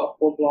into a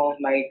full blown,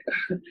 like,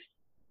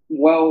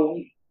 well,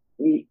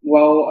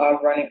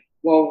 well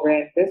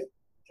ran business.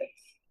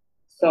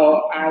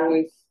 So I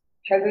was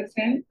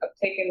hesitant of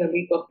taking the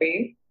leap of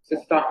faith to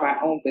start my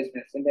own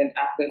business. And then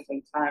after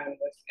some time,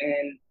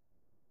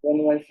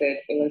 when was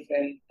it? It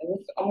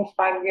was almost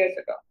 5 years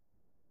ago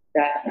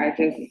that I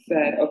just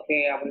said,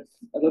 okay, I was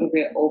a little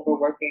bit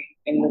overworking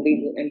in the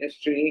legal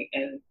industry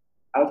and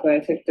I was going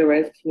to take the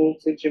risk, move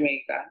to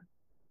Jamaica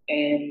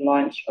and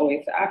launch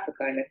Away to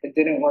Africa. And if it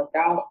didn't work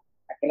out,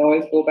 I can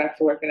always go back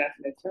to working as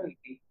an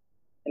attorney.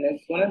 And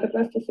it's one of the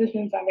best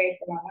decisions I made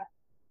for my life.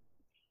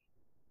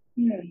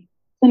 Yeah.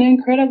 It's an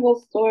incredible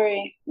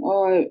story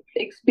or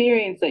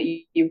experience that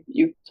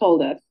you've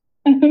told us.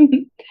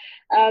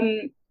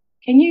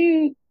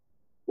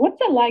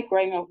 What's it like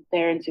growing up with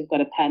parents who've got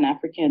a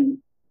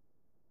Pan-African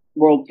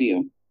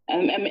worldview?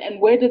 And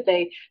where did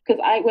they,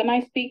 because when I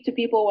speak to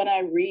people, when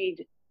I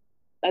read,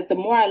 like the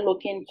more I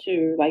look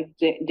into like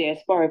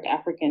diasporic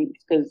Africans,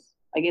 because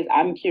I guess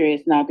I'm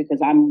curious now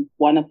because I'm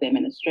one of them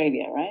in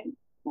Australia, right?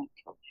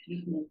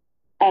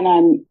 And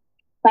I'm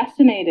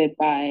fascinated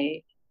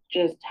by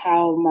just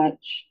how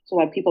much, so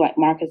like people like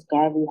Marcus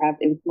Garvey have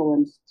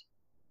influenced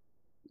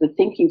the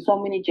thinking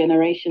so many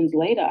generations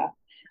later.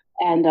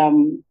 And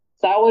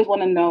so I always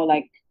want to know,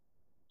 like,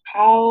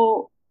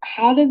 how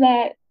did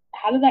that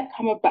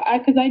come about?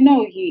 Because I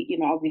know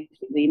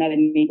obviously the United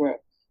Negro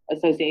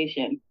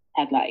Association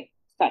had like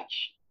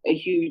such a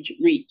huge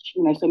reach,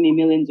 so many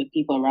millions of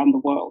people around the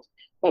world.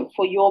 But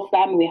for your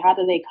family, how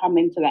do they come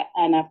into that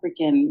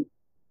Pan-African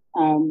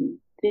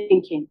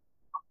thinking?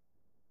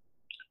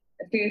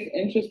 I think it's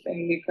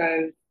interesting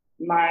because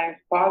my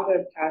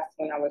father passed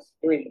when I was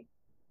 3,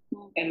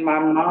 and my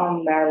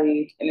mom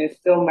married and is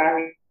still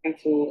married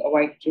to a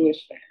white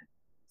Jewish man.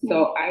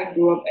 So I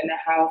grew up in a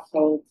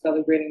household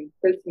celebrating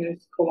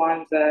Christmas,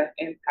 Kwanzaa,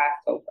 and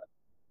Passover.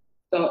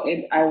 So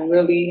I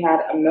really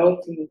had a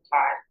melting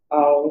pot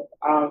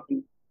of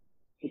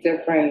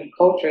different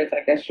cultures,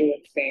 I guess you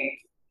would say.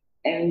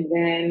 And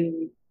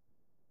then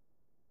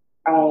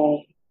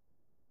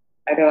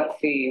I don't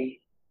see you.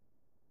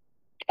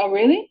 Oh,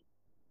 really?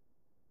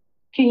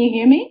 Can you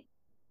hear me?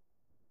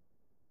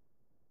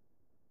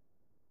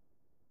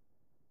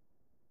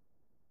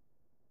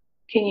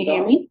 Can you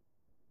hear me?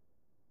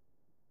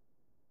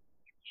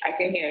 I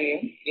can hear you.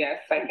 Yes,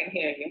 I can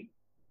hear you.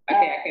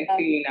 Okay, I can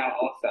see you now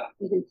also.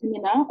 You can see me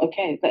now?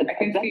 Okay. I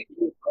can see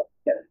you.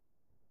 Yes.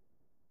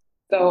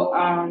 So,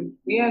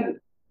 yeah,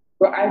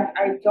 but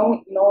I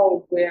don't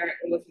know where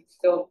it was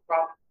instilled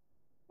from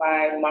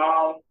my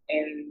mom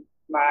and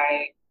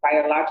my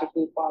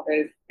biological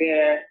father.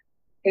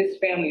 His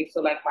family.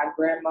 So like my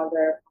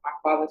grandmother, my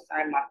father's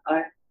side, my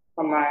aunt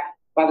from my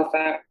father's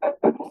side, my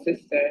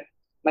sister.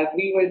 Like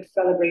we would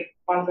celebrate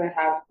Kwanzaa,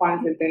 have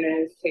Kwanzaa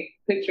dinners, take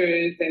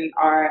pictures in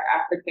our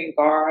African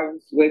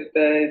garbs with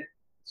the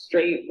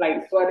straight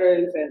like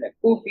sweaters and the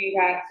kufi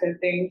hats and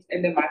things.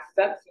 And then my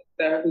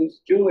stepsister,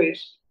 who's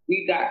Jewish,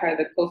 we got her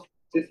the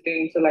closest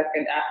thing to like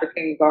an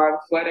African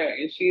garb sweater,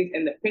 and she's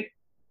in the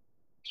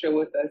picture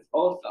with us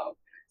also.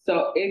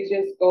 So it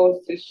just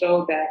goes to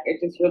show that it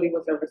just really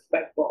was a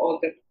respect for all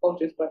different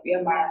cultures. But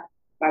yeah, my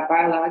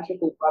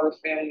biological father's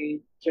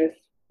family just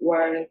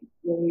were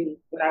when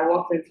I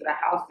walked into the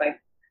house,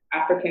 like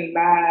African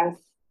mass,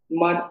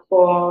 mud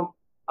cloth,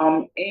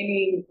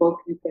 any book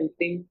you can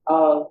think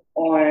of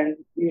on,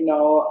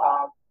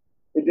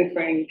 the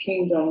different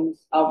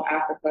kingdoms of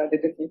Africa, the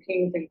different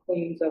kings and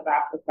queens of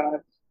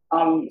Africa.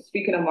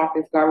 Speaking of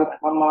Marcus Garvey,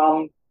 like my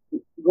mom,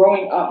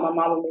 growing up, my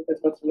mom would make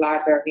us go to the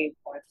library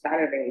on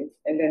Saturdays,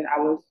 and then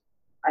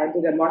I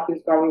did a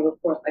Marcus Garvey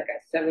report like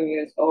at 7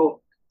 years old.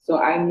 So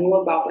I knew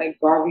about like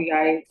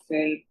Garveyites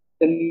and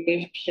the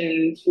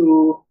mission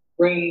to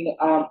bring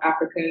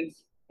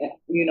Africans,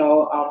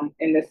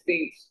 in the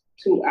States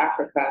to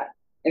Africa.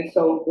 And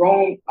so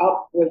growing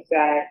up with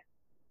that,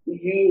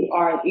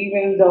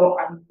 even though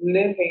I'm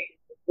living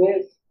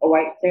with a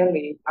white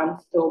family, I'm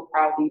still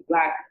proudly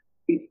Black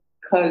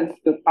because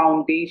the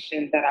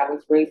foundation that I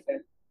was raised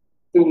in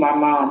through my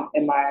mom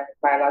and my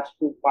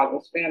biological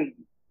father's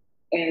family.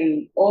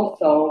 And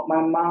also,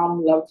 my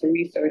mom loved to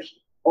research.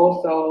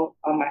 Also,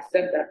 my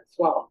stepdad as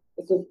well.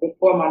 This was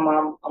before my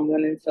mom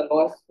went into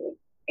law school.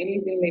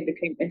 Anything they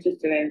became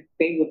interested in,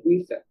 they would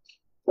research.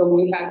 So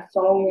we had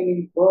so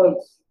many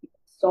books.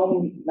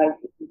 Like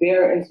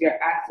there is your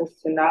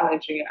access to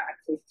knowledge and your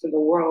access to the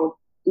world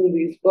through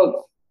these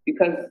books,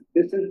 because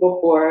this is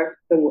before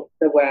the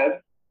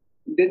web.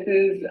 This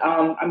is,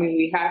 I mean,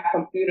 we have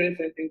computers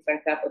and things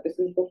like that, but this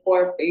is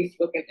before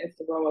Facebook and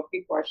Instagram, where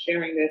people are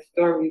sharing their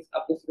stories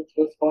of this, which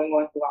was going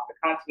on throughout the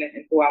continent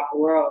and throughout the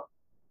world.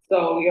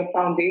 So your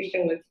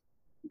foundation was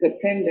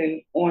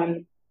dependent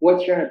on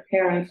what your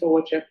parents or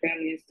what your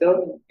family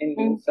instilled in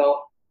you.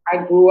 So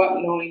I grew up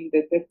knowing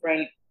the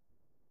different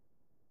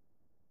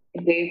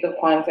days of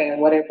Kwanzaa and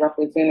what it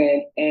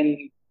represented and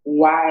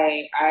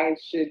why I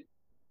should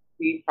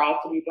be proud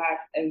to be Black.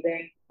 And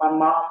then my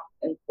mom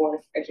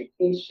enforced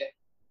education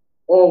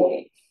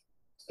always.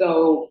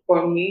 So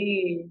for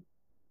me,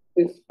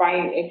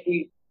 despite if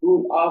we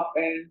grew up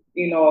in,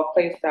 a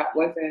place that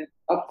wasn't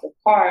up to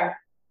par,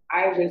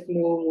 I just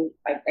knew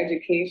like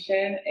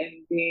education and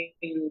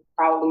being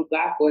proudly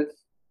Black was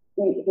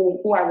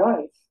who I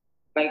was.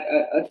 Like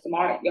a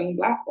smart young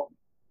Black woman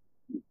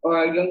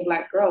or a young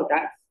Black girl.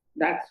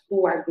 That's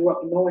who I grew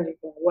up knowing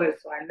who I was.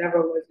 So I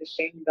never was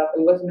ashamed of.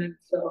 It wasn't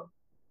until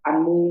I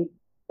moved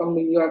from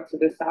New York to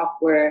the South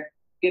where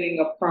getting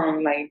a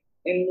perm, like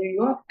in New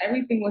York,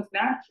 everything was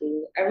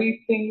natural.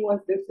 Everything was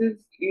this is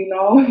Queen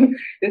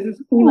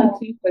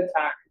Latifah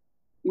time,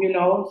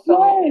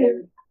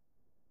 So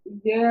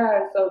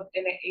yeah, so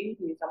in the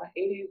 80s, I'm an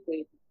 80s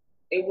baby.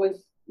 It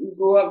was we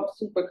grew up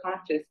super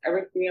conscious.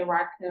 Everything in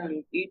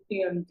Rakim,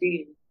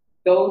 EPMD,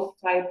 those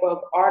type of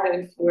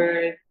artists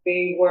where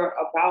they were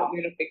about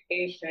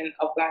unification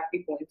of Black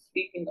people and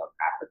speaking of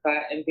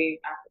Africa and being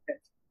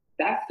Africans.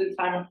 That's the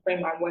time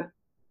frame I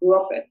grew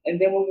up in.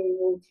 And then when we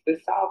moved to the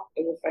South,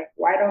 it was like,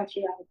 why don't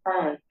you have a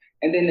perm?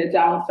 And then the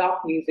down South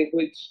music,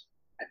 which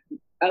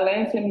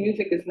Atlanta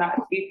music is not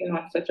speaking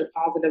on such a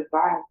positive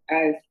vibe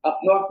as up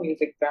north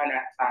music during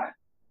that time.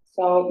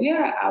 So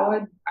yeah, I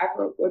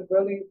would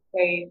really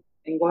say,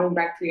 and going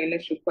back to the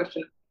initial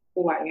question of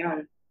who I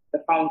am,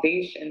 the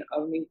foundation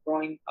of me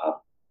growing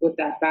up with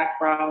that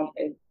background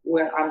and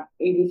where I'm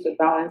able to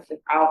balance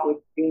it out with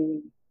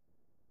being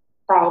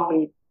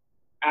proudly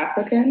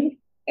African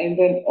and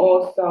then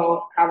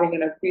also having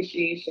an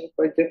appreciation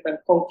for different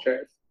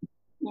cultures.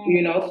 So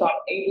I'm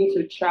able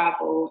to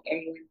travel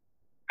and when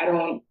I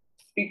don't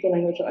speak the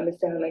language or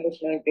understand the language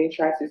and they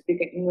try to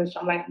speak in English,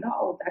 I'm like,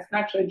 no, that's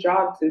not your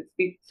job to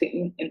speak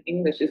in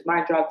English. It's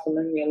my job to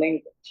learn your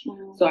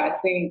language. So I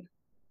think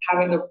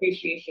having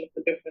appreciation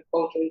for different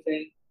cultures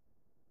and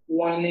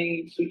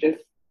wanting to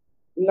just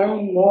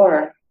learn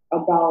more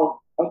about,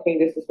 okay,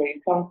 this is where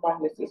you come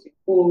from, this is your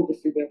food,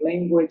 this is your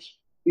language,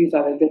 these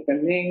are the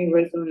different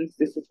mannerisms,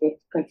 this is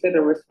what's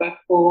considered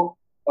respectful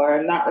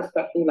or not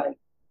respectful. Like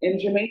in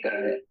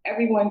Jamaica,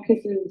 everyone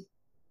kisses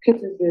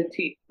their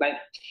teeth. Like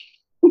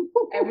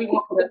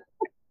everyone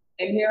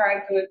and here I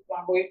do it to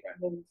my boyfriend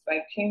who's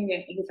like Kenyan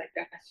and he's like,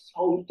 that's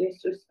so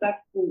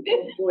disrespectful.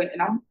 Don't do it.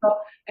 And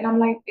I'm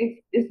like,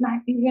 it's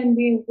not even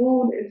being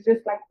rude, it's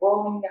just like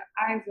rolling your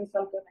eyes or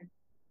something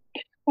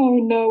like. Oh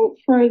no,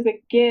 it froze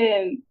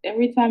again.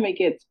 Every time it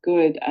gets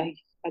good, I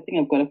think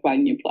I've got to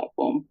find a new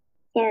platform.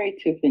 Sorry,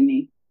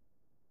 Tiffany.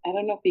 I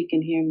don't know if you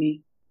can hear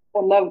me. I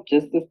love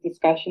just this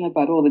discussion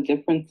about all the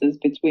differences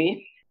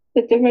between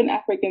the different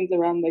Africans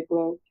around the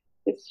globe.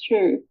 It's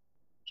true.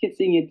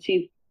 Kissing your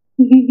teeth.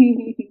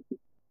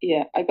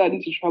 Yeah, I got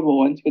into trouble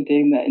once for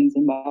doing that in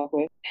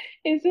Zimbabwe.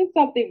 It's just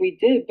something we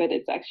did, but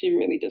it's actually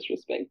really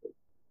disrespectful.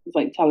 It's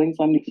like telling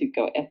somebody to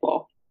go F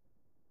off.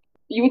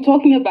 You were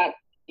talking about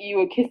you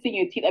were kissing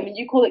your teeth. I mean,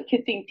 you call it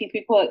kissing teeth,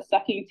 we call it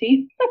sucking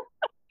teeth.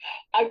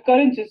 I got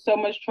into so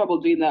much trouble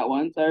doing that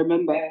once, I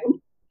remember. Yeah.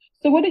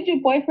 So what did your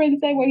boyfriend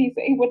say? What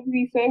did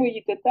he say when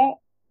you did that?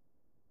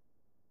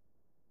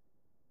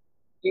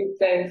 You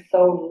said it's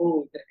so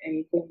rude.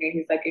 And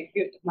he's like,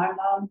 if my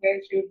mom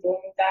hears you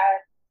doing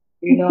that,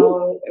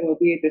 it will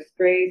be a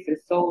disgrace.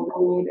 It's so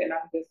rude. And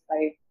I'm just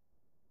like,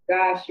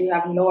 gosh, you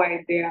have no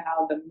idea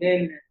how the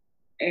men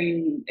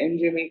in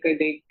Jamaica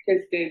they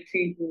kiss their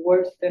teeth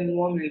worse than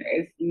women.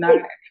 It's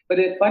not. But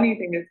the funny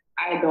thing is,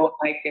 I don't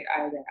like it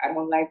either. I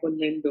don't like when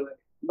men do it.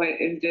 But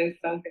it's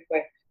just something.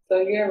 But so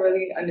you're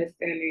really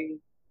understanding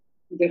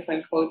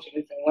different cultures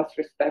and what's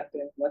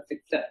respected, what's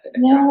accepted,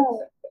 and not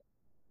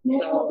accepted.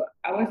 So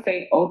I would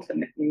say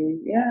ultimately,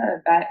 yeah,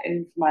 that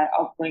is my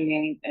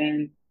upbringing,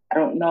 and I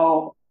don't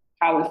know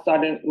how it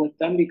started with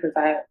them because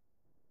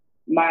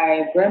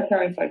my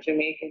grandparents are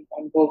Jamaican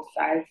on both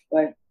sides,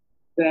 but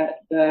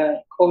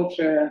the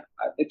culture,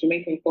 the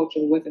Jamaican culture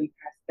wasn't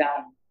passed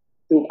down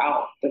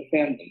throughout the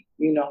family.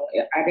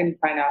 I didn't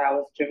find out I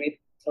was Jamaican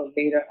until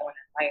later on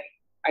in life.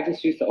 I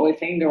just used to always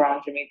hang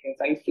around Jamaicans.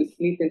 I used to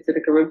sneak into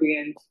the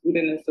Caribbean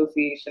Student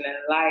Association and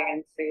lie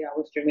and say I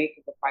was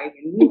Jamaican before I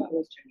even knew I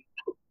was Jamaican.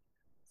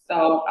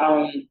 So,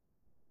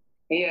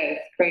 yeah,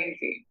 it's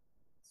crazy.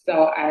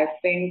 So I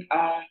think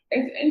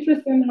it's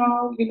interesting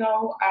how,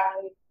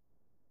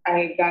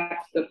 I got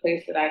to the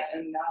place that I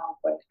am now.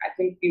 But I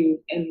think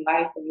you in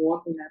life, when you're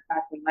walking that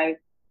path in life,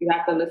 you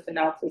have to listen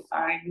out to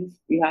signs.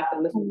 You have to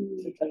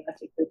listen to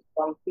messages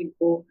from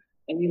people,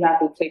 and you have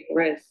to take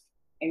risks.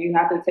 And you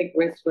have to take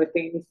risks for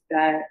things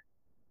that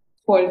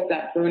towards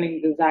that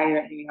burning desire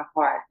in your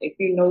heart. If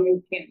you know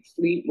you can't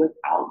sleep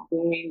without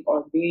doing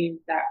or being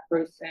that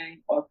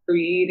person or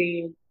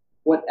creating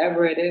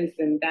whatever it is,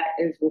 and that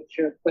is what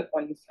you're put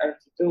on this earth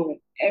to do. And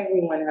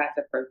everyone has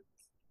a purpose.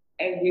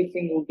 Every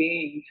single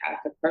being has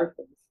a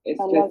purpose. It's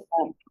just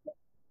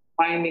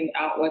finding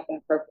out what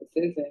that purpose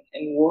is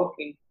and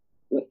walking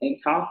in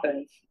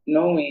confidence,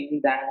 knowing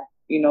that,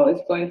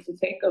 it's going to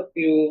take a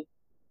few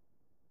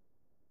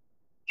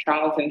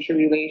trials and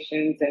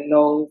tribulations and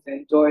no's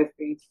and doors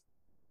being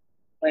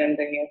slammed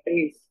in your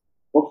face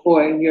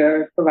before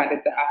you're provided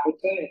the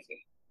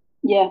opportunity.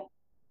 Yeah.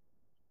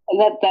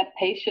 That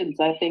patience,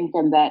 I think,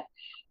 and that,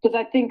 because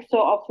I think so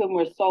often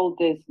we're sold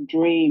this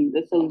dream,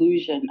 this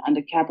illusion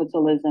under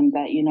capitalism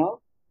that,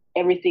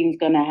 everything's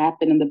going to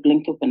happen in the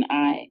blink of an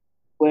eye.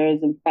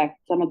 Whereas, in fact,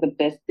 some of the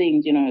best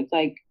things, it's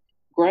like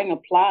growing a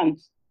plant.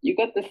 You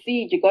got the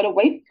seed, you got to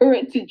wait for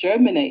it to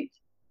germinate.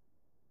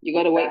 You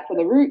got to wait for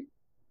the root.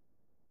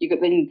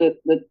 Then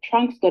the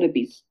trunk's got to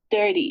be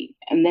sturdy,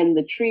 and then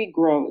the tree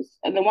grows.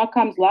 And then what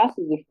comes last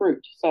is the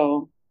fruit.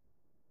 So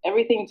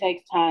everything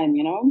takes time,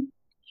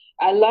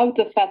 I love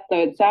the fact,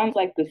 though, it sounds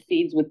like the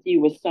seeds with you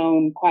were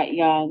sown quite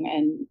young,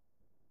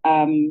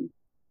 and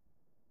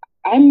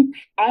I'm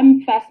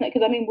fascinated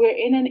because we're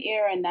in an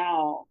era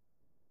now,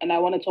 and I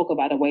want to talk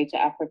about a way to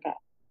Africa,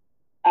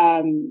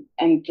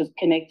 and just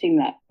connecting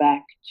that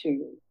back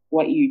to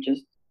what you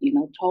just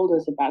told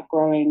us about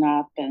growing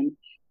up and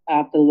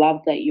the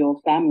love that your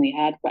family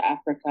had for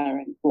Africa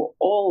and for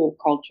all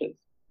cultures,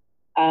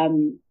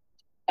 and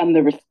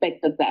the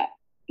respect that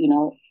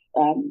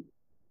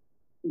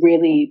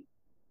really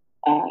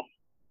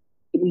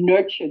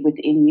nurtured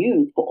within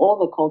you for all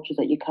the cultures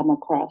that you come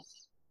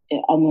across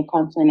on the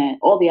continent,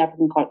 all the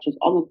African cultures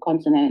on the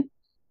continent,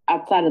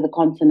 outside of the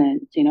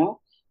continent,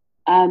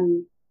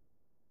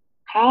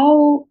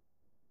 how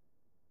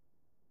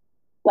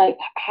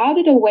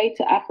did A Way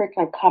to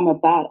Africa come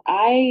about?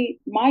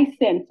 My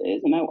sense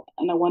is,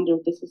 and I wonder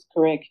if this is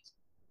correct,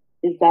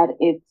 is that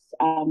is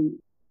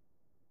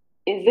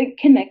it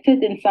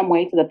connected in some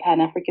way to the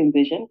Pan-African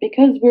vision?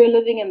 Because we're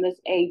living in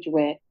this age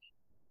where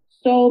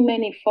so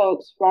many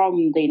folks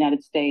from the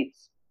United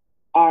States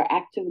are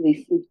actively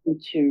seeking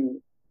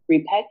to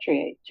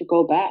repatriate, to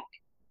go back.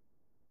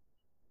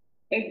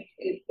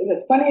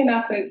 Funny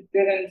enough, it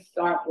didn't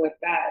start with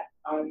that.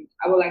 I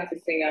would like to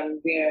say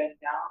I'm there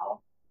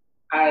now.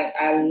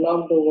 I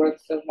love the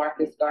works of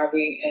Marcus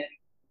Garvey, and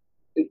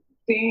the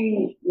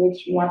thing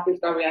which Marcus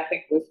Garvey I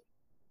think was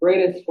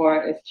greatest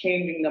for is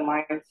changing the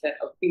mindset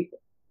of people.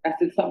 That's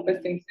the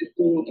toughest thing to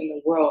do in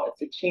the world, is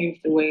to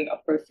change the way a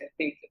person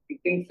thinks. If he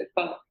thinks the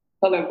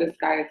color of the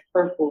sky is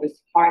purple,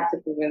 it's hard to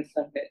convince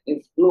them that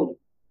it's blue.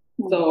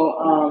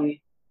 So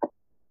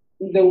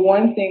the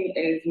one thing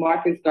is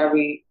Marcus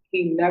Garvey,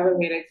 he never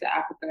made it to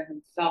Africa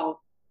himself,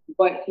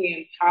 but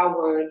he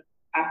empowered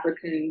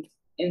Africans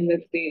in the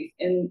States,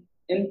 in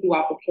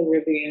throughout the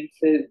Caribbean,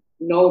 to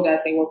know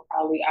that they were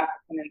proudly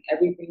African, and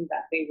everything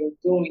that they were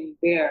doing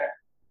there,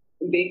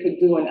 they could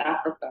do in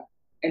Africa,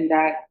 and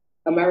that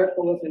America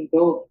wasn't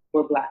built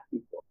for Black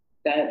people.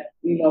 That,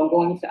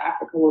 going to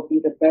Africa would be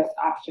the best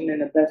option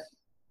and the best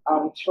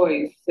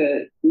choice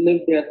to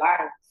live their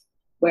lives.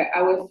 But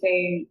I was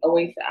saying A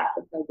Way to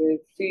Africa, the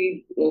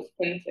seed was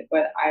planted,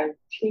 but I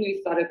truly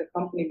started the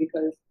company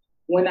because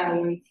when I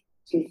went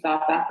to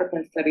South Africa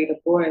and studied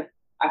abroad,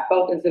 I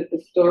felt as if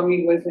the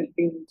story wasn't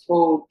being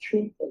told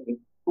truthfully.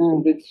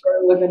 The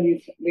story wasn't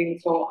being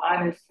told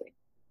honestly.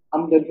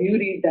 The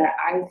beauty that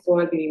I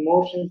saw, the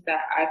emotions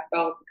that I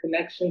felt, the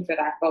connections that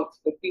I felt to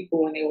the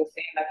people when they were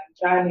saying, like,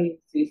 Johnny,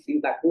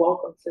 Cece, like,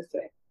 welcome,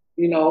 sister,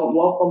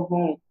 welcome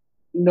home.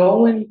 No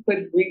one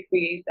could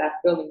recreate that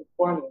feeling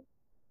for me.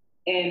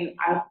 And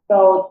I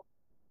felt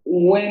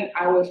when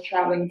I was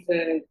traveling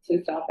to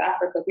South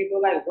Africa, people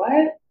were like,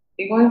 what?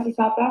 You're going to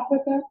South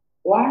Africa?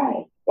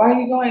 Why? Why are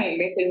you going?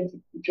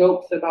 Making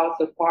jokes about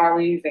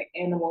safaris and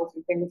animals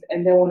and things.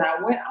 And then when I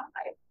went, I'm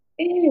like,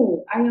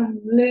 ew, I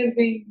am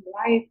living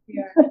life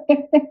here.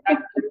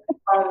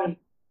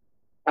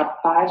 A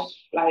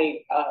posh,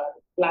 like,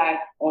 flat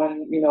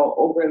on,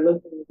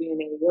 overlooking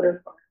being a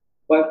waterfront.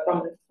 But from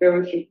the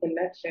spiritual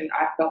connection,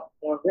 I felt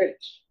more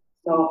rich.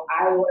 So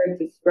I wanted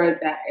to spread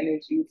that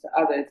energy to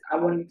others. I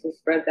wanted to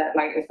spread that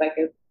light. It's like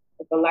if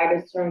the light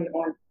is turned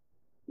on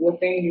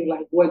within you,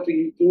 like, what do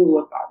you do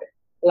about it?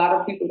 A lot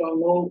of people don't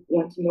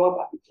want to know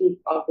about the truth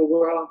of the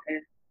world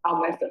and how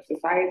messed up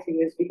society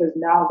is, because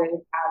now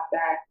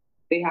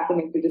they have to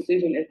make the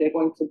decision if they're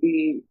going to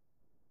be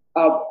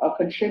a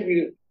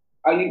contribute.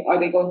 Are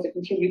they going to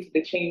contribute to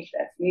the change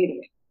that's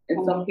needed?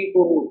 And some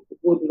people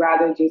would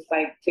rather just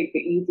like take the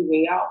easy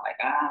way out, like,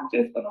 I'm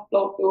just gonna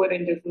flow through it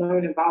and just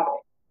learn about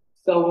it.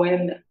 So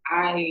when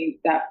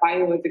that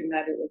fire was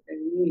ignited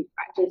within me,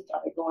 I just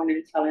started going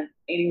and telling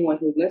anyone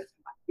who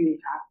listened, like, you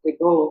have to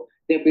go.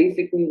 They're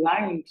basically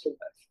lying to us.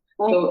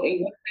 So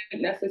it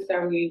wasn't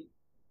necessarily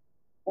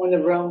on the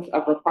realms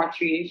of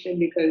repatriation,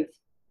 because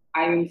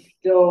I am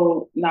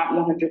still not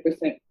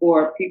 100%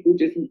 for people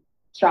just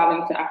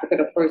traveling to Africa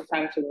the first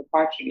time to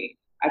repatriate.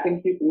 I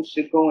think people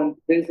should go and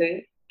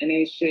visit, and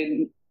they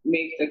should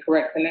make the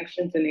correct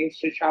connections, and they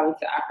should travel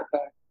to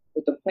Africa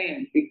with a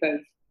plan,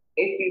 because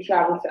if you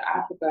travel to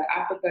Africa,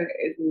 Africa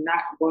is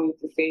not going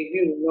to save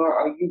you, nor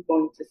are you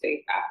going to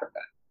save Africa.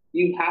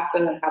 You have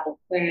to have a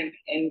plan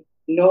and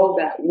know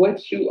that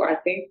what you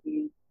are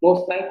thinking,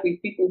 most likely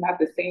people have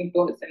the same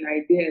thoughts and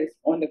ideas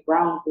on the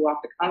ground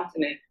throughout the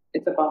continent.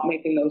 It's about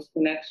making those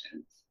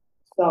connections.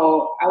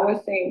 So I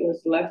would say it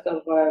was less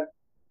of a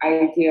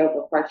idea of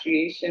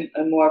repatriation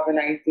and more of an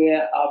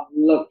idea of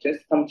look, just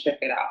come check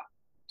it out.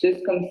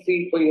 Just come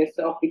see for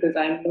yourself because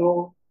I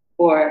know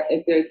for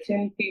if there are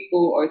 10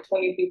 people or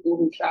 20 people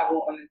who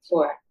travel on a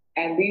tour,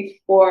 at least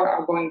four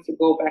are going to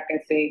go back and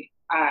say,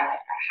 I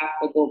have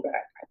to go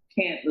back. I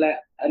can't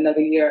let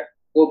another year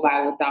go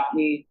by without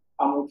me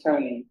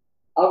returning.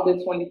 Of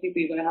the 20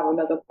 people, you're going to have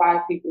another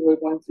five people who are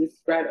going to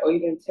spread, or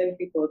even 10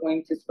 people are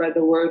going to spread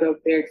the word of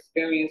their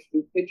experience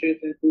through pictures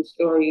and through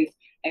stories.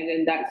 And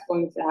then that's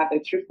going to have a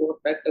trickle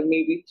effect of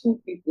maybe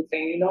two people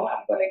saying, you know,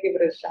 I'm going to give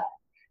it a shot.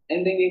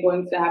 And then you're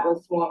going to have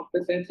a small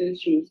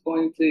percentage who's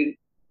going to,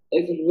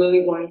 it's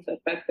really going to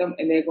affect them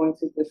and they're going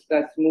to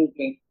discuss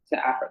moving to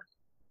Africa.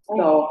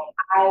 So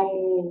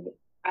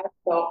I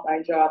felt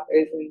my job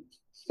isn't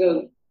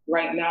still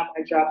right now.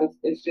 My job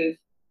is just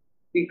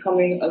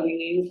becoming a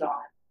liaison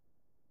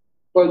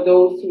for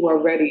those who are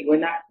ready. We're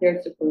not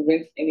here to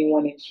convince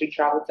anyone they should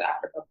travel to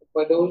Africa, but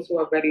for those who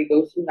are ready,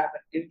 those who have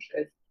an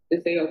interest, to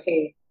say,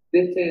 okay,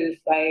 this is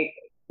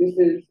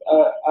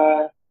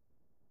a,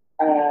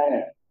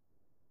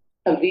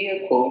 a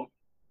vehicle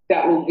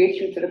that will get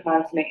you to the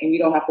continent and you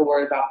don't have to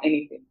worry about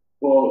anything.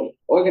 We'll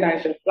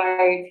organize your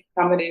flights,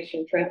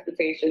 accommodation,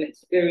 transportation,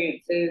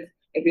 experiences.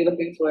 If you're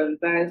looking to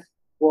invest,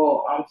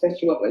 we'll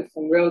set you up with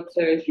some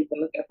realtors. You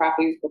can look at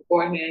properties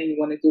beforehand. You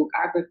want to do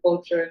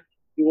agriculture.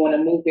 You want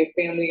to move your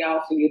family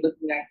out, so you're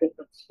looking at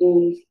different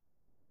schools.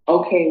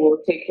 Okay,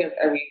 we'll take care of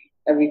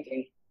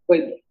everything.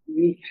 But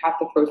you have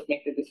to first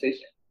make the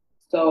decision.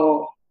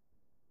 So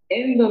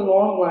in the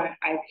long run,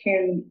 I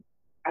can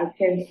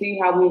see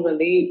how we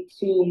relate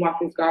to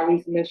Marcus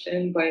Garvey's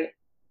mission, but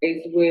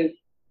it's with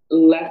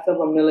less of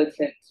a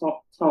militant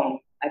tone,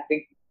 I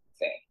think you could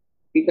say.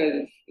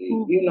 Because,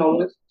 you know,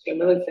 once you're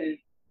militant,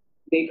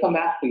 they come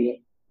after you.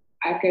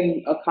 I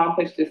can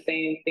accomplish the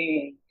same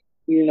thing,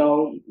 you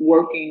know,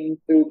 working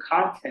through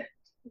content,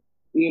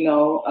 you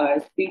know,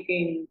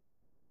 speaking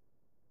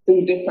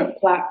through different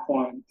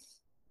platforms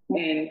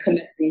and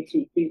connecting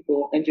to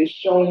people and just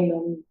showing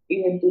them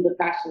even through the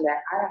passion that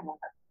I have.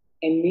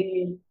 And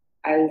me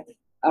as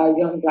a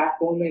young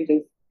Black woman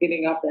just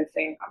getting up and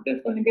saying, I'm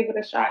just going to give it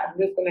a shot. I'm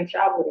just going to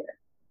travel there.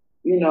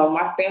 You know,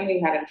 my family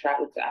hadn't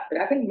traveled to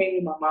Africa. I think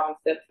maybe my mom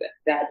and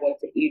stepdad went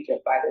to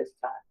Egypt by this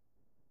time.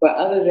 But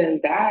other than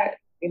that,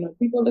 you know,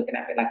 people looking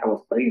at me like I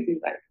was crazy.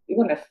 Like,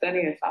 you're going to study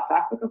in South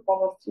Africa for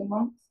almost 2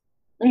 months?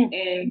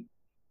 And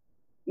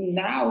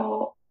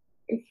now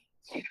it's,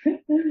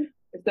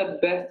 it's the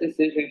best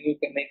decision you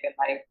can make in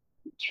life,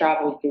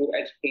 travel through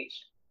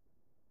education.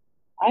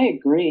 I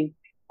agree.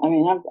 I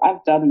mean,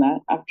 I've done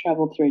that. I've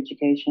traveled through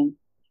education,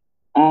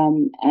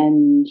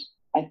 and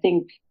I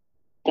think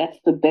that's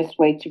the best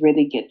way to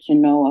really get to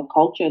know a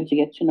culture and to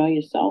get to know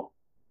yourself.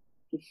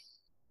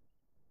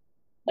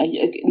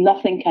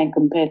 Nothing can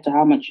compare to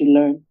how much you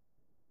learn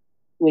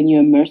when you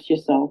immerse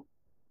yourself,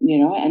 you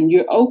know, and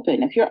you're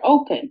open. If you're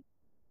open,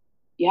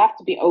 you have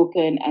to be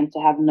open and to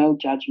have no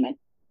judgment,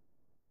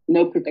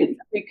 no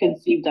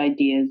preconceived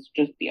ideas.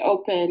 Just be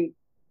open,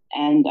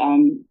 and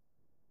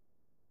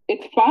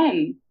it's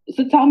fun.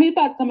 So tell me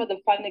about some of the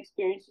fun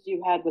experiences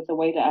you've had with the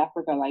way to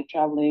Africa, like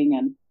traveling,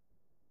 and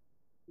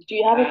do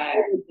you have a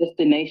favorite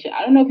destination?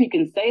 I don't know if you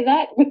can say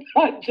that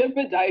without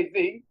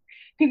jeopardizing,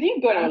 because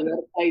you've gone to a lot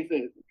of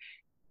places.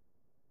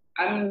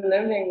 I'm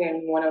living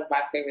in one of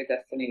my favorite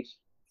destinations.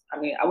 I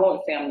mean, I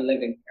won't say I'm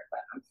living here, but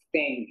I'm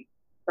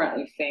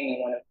currently staying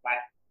in one of my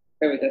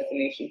favorite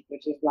destinations,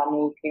 which is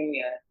Lamu,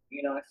 Kenya.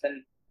 You know, it's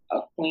an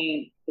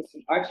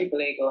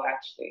archipelago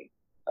actually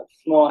of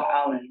small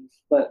islands,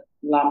 but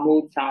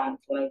Lamu town is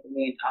one of the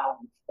main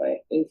islands.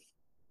 But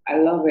I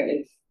love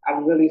it.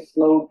 I've really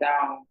slowed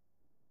down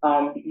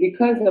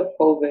because of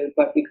COVID,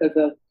 but because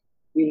of,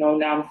 you know,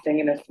 now I'm staying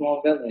in a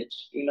small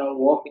village, you know,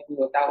 walking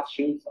without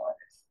shoes on.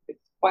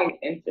 It's quite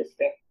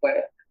interesting.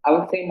 But I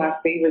would say my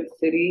favorite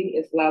city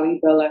is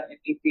Lalibela in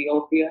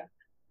Ethiopia.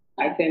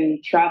 I can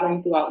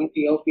traveling throughout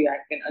Ethiopia, I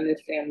can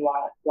understand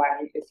why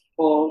it's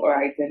called or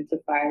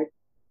identified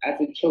as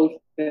a chosen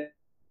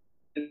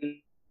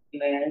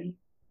land.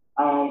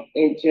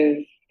 It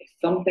just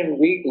something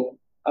regal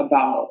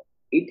about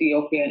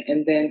Ethiopian,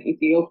 and then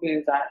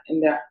Ethiopians are in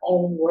their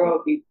own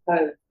world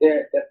because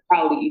they're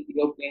proudly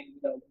Ethiopian.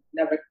 You know,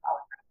 never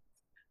colonized.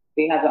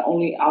 They have the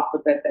only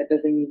alphabet that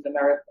doesn't use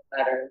American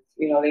letters.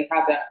 You know, they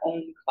have their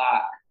own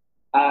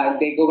clock.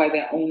 They go by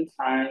their own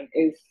time.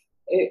 It's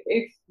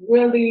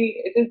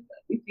really it is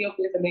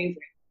Ethiopia is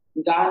amazing.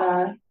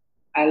 Ghana,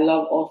 I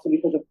love also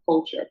because of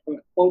culture. From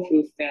a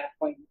cultural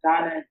standpoint,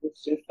 Ghana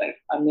is just like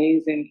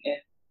amazing. And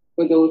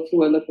for those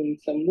who are looking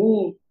to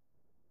move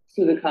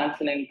to the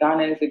continent,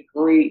 Ghana is a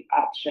great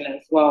option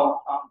as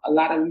well. A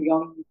lot of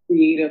young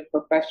creative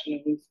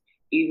professionals,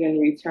 even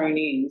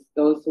returnees,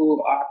 those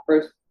who are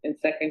first and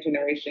second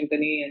generation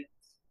Ghanaians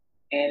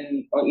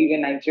and or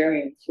even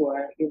Nigerians who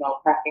are,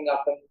 packing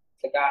up and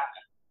to Ghana.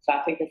 So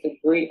I think it's a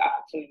great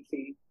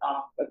opportunity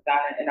for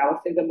Ghana. And I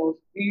would say the most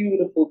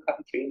beautiful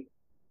country,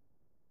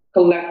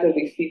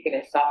 collectively speaking,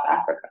 is South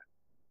Africa.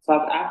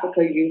 South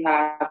Africa,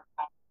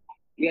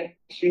 yes,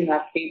 you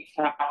have Cape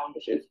Town,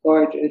 which is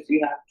gorgeous.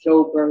 You have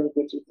Joburg,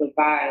 which is a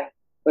vibe.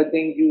 But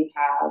then you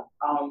have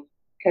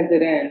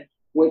KZN,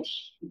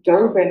 which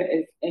Durban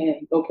is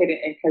located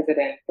in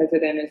KZN.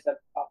 KZN is a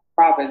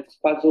province,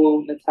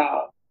 KwaZulu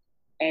Natal.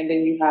 And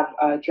then you have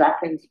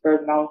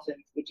Drakensberg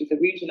Mountains, which is a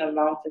region of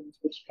mountains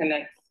which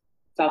connects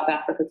South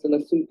Africa to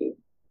Lesotho.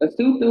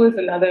 Lesotho is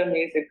another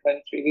amazing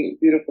country,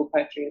 beautiful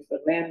country. It's a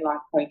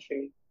landlocked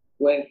country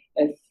with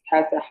it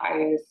has the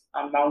highest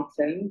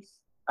mountains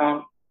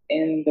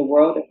in the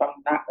world, if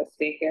I'm not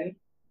mistaken.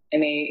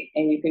 And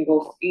you can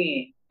go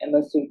skiing in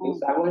Lesotho.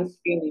 So I went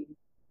skiing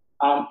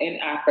in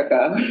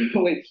Africa,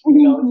 which some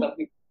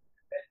people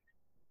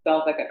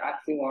sounds like an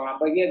oxymoron.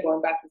 But yeah,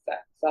 going back to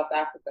South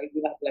Africa,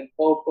 you have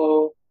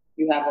Limpopo,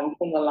 you have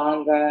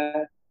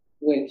Mpumalanga,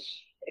 which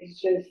is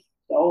just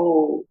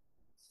so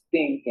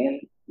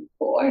stinking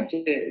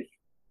gorgeous.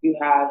 You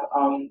have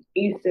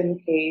Eastern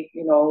Cape,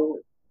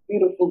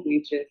 beautiful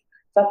beaches.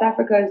 South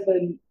Africa is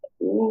a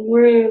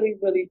really,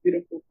 really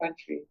beautiful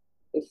country.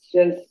 It's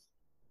just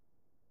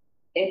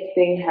if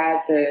they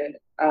had the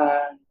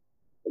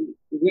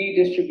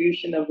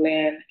redistribution of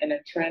land and a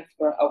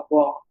transfer of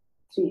wealth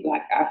to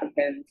Black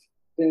Africans,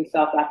 then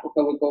South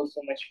Africa would go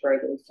so much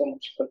further, so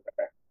much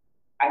quicker.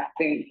 I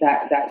think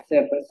that's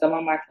it. But some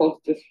of my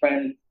closest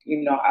friends,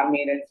 I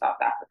made in South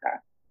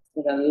Africa.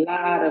 Spent a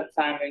lot of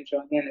time in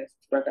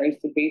Johannesburg. I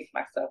used to base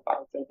myself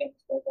out of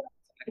Johannesburg when I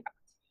was in the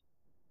house.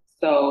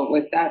 So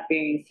with that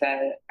being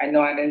said, I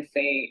know I didn't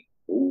say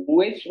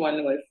which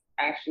one was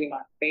actually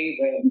my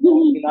favorite.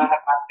 I have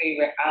my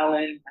favorite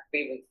island, my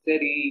favorite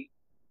city,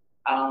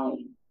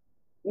 and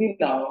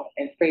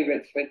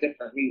favorites for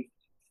different reasons.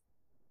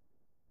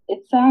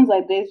 It sounds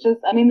like there's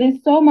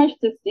so much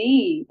to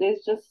see.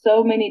 There's just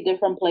so many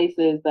different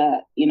places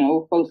that,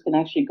 folks can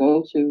actually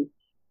go to.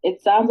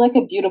 It sounds like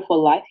a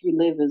beautiful life you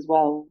live as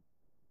well.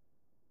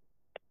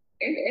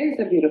 It is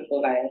a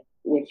beautiful life,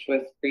 which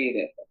was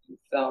created.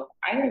 So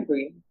I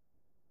agree.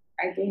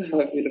 I do have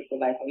a beautiful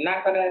life. I'm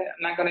not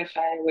gonna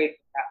shy away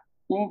from that.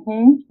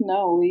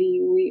 No,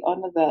 we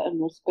honor that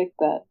and respect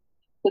that.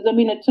 Because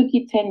it took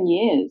you 10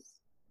 years.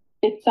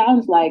 It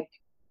sounds like,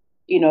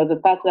 the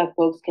fact that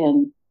folks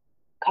can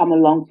come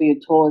along for your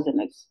tours, and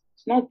it's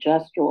not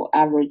just your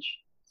average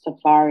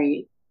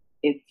safari.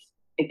 It's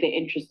if they're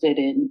interested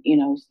in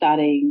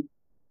starting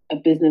a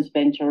business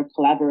venture or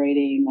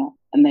collaborating,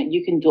 and that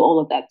you can do all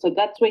of that. So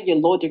that's where your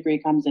law degree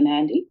comes in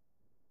handy.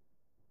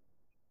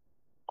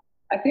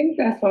 I think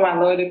that's for my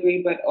law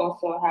degree, but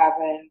also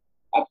having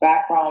a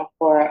background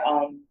for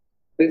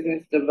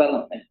business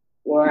development,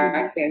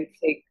 where I can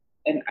take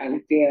an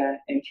idea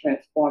and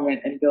transform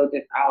it and build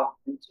it out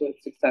into a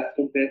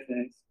successful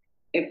business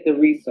if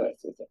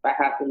I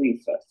have the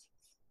resources.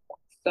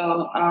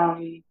 So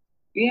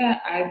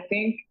I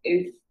think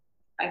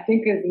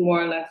it's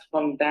more or less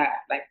from that,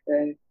 like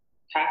the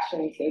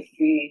passion to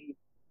see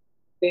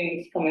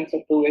things come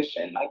into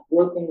fruition, like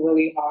working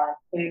really hard,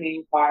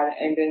 planning hard,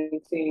 and then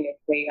seeing it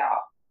play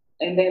out.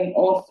 And then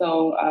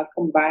also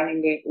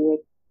combining it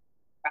with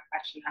the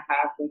passion I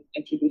have with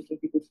introducing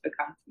people to the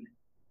continent.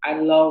 I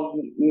love,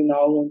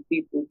 when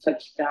people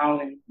touch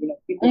down and,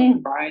 people are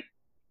crying,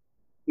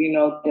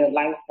 their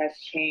life has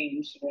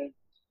changed and,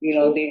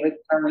 they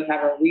return and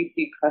have a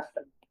repeat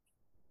customer.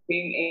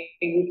 Being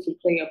able to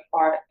play a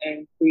part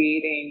in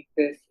creating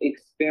this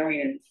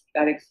experience,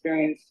 that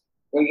experience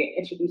where you're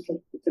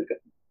introducing to,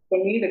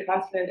 for me, the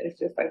continent is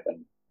just like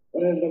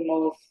one of the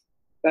most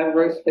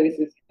diverse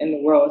places in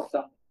the world.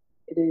 So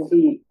it is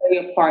to play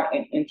a part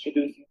in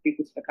introducing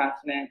people to the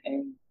continent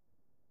and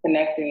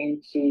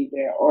connecting to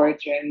their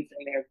origins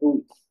and their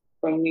roots.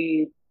 For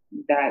me,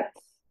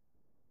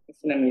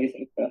 it's an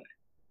amazing feeling.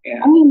 Yeah.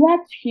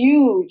 That's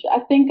huge. I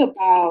think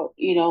about,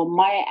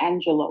 Maya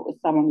Angelou was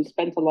someone who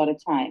spent a lot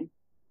of time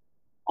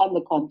on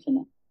the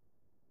continent.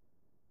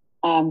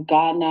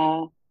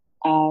 Ghana.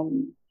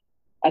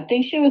 I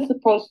think she was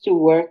supposed to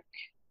work.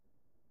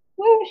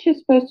 Where was she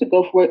supposed to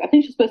go for work? I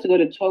think she's supposed to go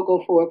to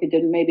Togo for work.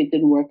 Maybe it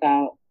didn't work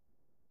out.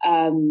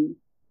 And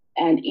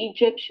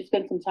Egypt, she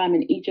spent some time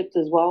in Egypt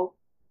as well.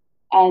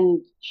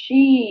 And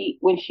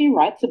when she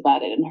writes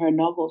about it in her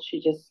novel, she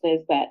just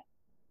says that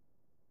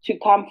to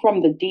come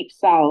from the deep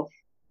South,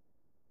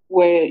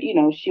 where,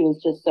 she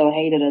was just so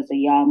hated as a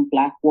young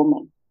Black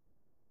woman,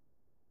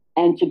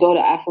 and to go to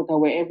Africa,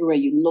 where everywhere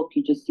you look,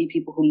 you just see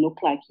people who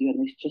look like you, and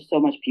there's just so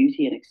much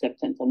beauty and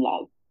acceptance and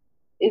love.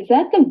 Is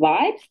that the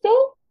vibe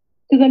still?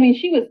 Because,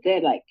 she was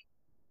there,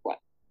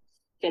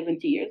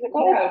 70 years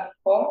ago? Yeah,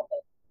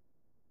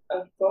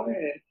 of course.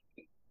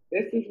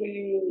 This is when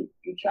you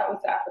travel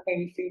to Africa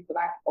and you see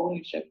Black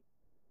ownership.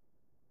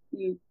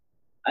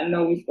 I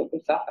know we spoke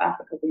of South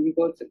Africa, but you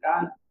go to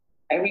Ghana,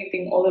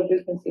 all the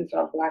businesses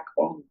are Black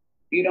owned.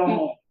 You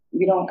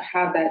don't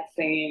have that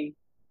same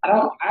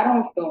I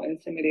don't feel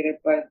intimidated,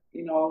 but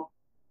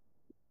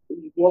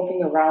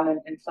walking around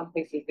in some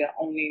places they're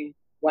only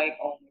white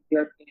owned,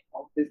 European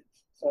owned businesses.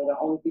 So the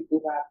only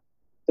people who have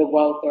the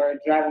wealth or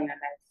driving the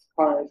nice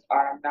cars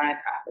are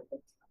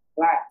non-Africans,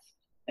 blacks.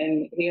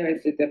 And here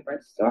is a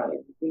different story.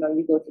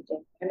 You go to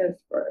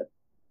Johannesburg,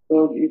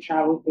 you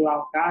travel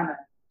throughout Ghana,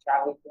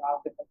 travel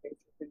throughout different places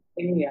in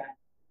Kenya.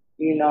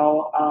 You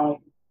know,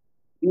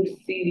 you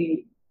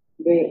see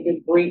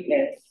the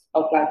greatness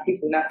of black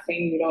people. Not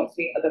saying you don't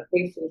see other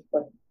places,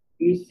 but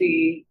you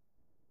see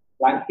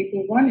black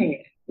people running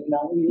it.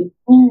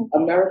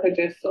 America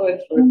just saw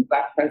its first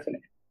black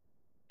president,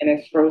 and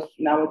its first.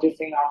 Now we're just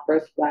seeing our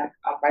first black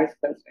vice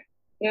president.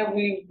 Yeah,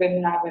 we've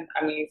been having.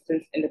 I mean,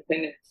 since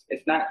independence,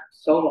 it's not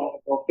so long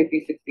ago,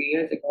 50, 60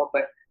 years ago.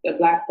 But they're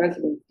black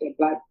presidents, they're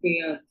black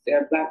PMs,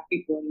 they're black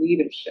people in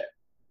leadership.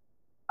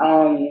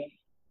 Um,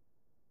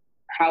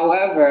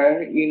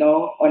 However,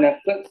 on the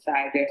flip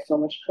side, there's so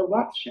much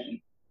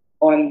corruption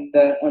on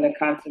the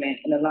continent,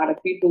 and a lot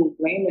of people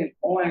blame it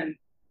on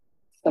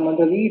some of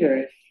the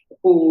leaders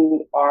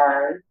who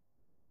are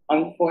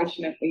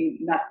unfortunately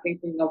not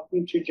thinking of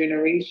future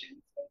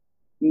generations,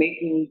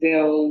 making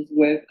deals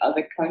with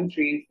other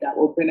countries that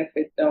will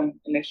benefit them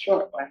in the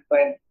short run,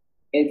 but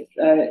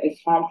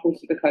it's harmful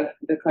to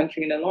the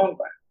country in the long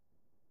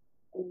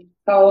run.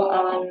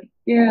 So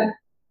yeah,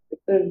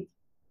 it's,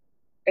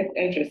 it's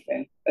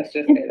interesting. Let's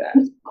just say that.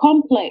 It's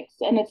complex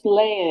and it's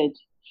layered.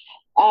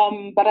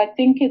 But I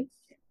think it's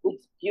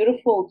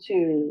beautiful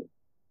to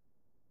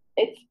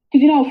it's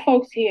because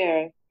folks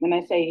here, when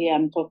I say here,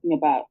 I'm talking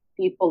about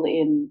people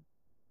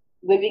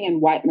living in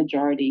white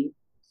majority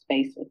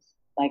spaces,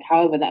 like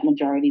however that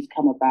majorities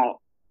come about,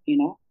 you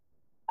know.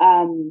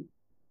 Um,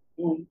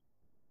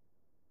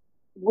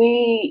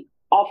 we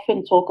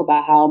often talk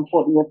about how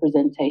important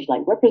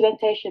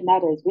representation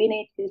matters. We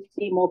need to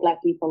see more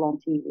black people on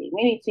TV.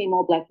 We need to see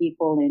more black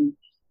people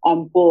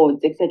on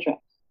boards, etc.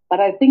 But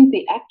I think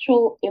the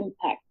actual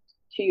impact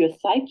to your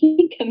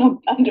psyche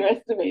cannot be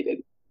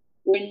underestimated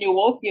when you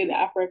walk in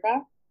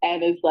Africa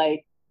and it's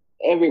like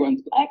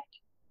everyone's black.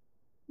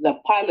 The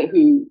pilot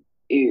who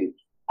is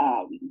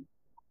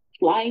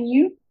flying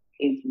you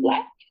is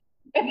black.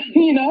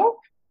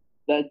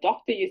 The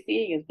doctor you're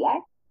seeing is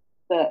black.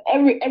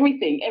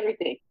 Everything,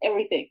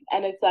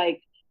 and it's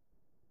like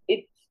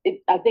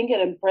I think it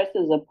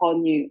impresses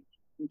upon you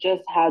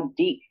just how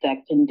deep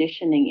that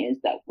conditioning is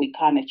that we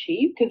can't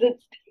achieve because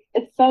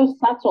it's so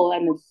subtle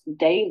and it's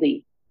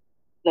daily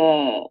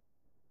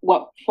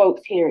what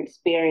folks here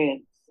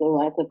experience. So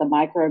like with the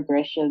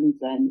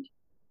microaggressions and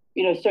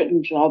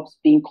certain jobs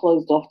being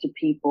closed off to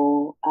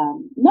people,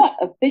 not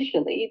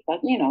officially,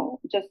 but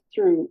just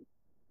through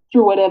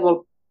whatever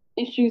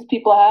issues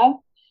people have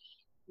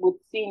with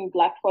seeing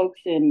black folks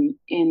in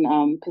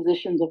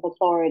positions of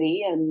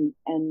authority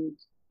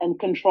and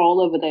control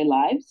over their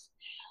lives.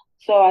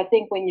 So I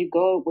think when you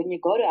go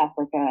to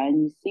Africa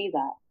and you see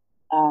that,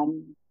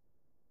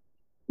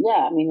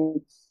 yeah, I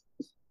mean it's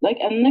like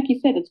you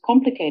said, it's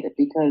complicated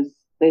because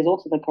there's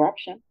also the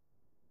corruption.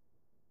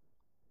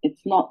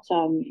 It's not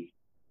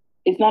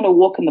a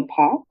walk in the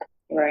park.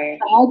 Right.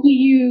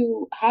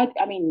 You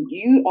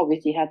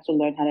obviously had to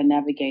learn how to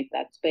navigate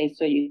that space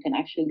so you can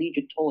actually lead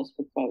your tours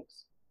for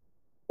folks.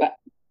 But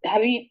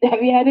have you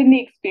had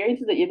any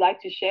experiences that you'd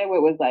like to share where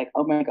it was like,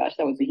 oh my gosh,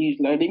 that was a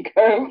huge learning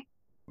curve?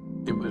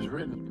 It was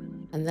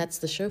written. And that's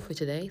the show for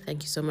today.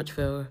 Thank you so much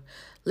for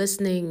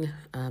listening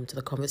to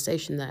the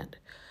conversation that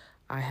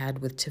I had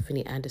with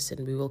Tiffanie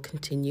Anderson. We will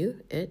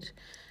continue it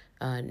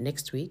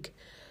next week.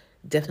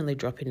 Definitely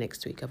drop it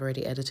next week. I've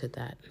already edited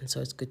that, and so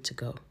it's good to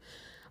go.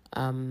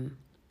 I'm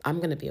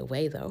going to be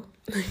away, though,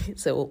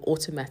 so it will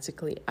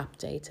automatically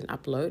update and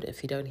upload.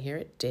 If you don't hear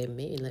it, DM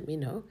me and let me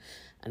know,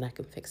 and I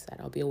can fix that.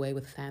 I'll be away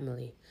with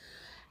family,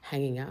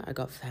 hanging out. I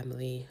got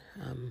family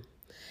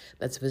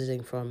that's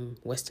visiting from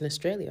Western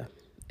Australia,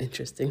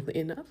 interestingly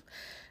enough.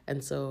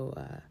 And so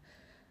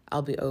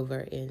I'll be over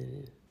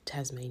in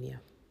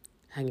Tasmania,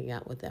 hanging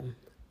out with them.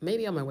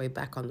 Maybe on my way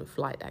back on the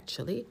flight,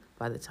 actually,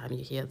 by the time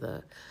you hear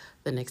the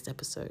next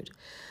episode.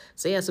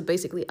 So yeah, so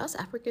basically us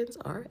Africans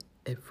are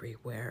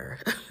everywhere.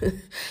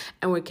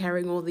 And we're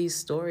carrying all these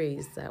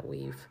stories that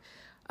we've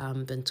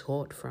been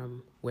taught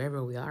from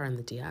wherever we are in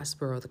the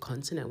diaspora or the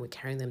continent. We're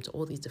carrying them to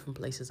all these different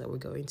places that we're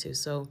going to.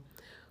 So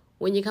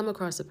when you come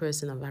across a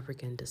person of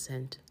African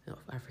descent, of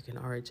African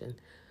origin,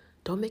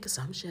 don't make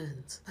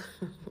assumptions.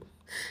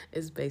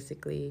 Is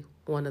basically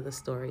one of the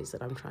stories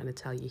that I'm trying to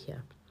tell you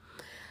here.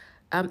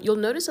 You'll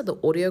notice that the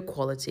audio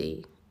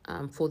quality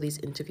for these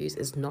interviews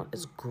is not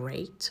as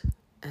great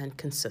and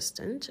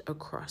consistent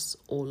across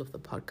all of the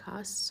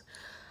podcasts.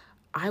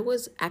 I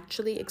was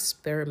actually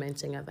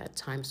experimenting at that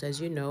time. So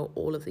as you know,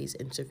 all of these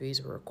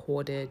interviews were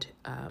recorded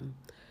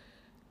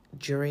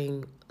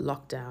during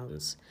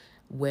lockdowns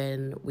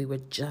when we were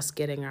just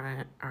getting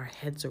our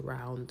heads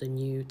around the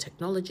new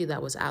technology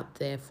that was out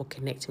there for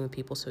connecting with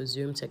people. So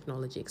Zoom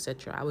technology,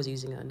 etc. I was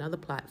using another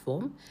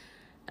platform.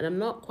 And I'm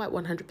not quite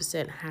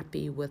 100%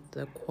 happy with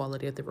the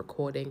quality of the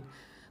recording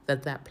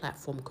that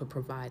platform could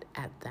provide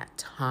at that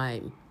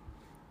time.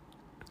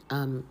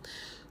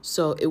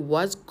 So it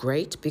was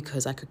great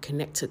because I could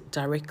connect it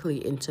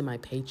directly into my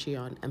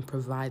Patreon and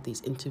provide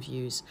these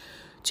interviews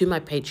to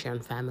my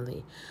Patreon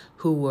family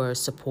who were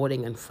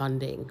supporting and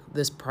funding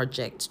this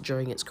project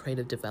during its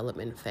creative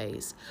development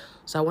phase.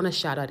 So I want to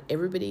shout out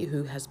everybody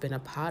who has been a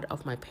part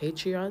of my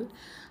Patreon,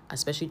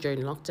 especially during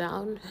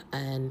lockdown,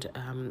 and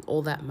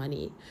all that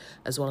money,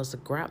 as well as the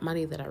grant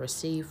money that I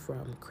received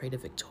from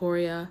Creative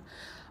Victoria,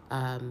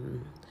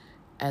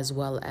 as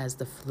well as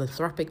the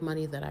philanthropic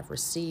money that I've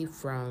received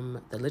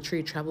from the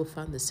Literary Travel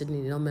Fund, the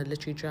Sydney Nilma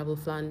Literary Travel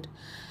Fund,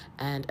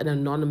 and an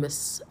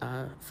anonymous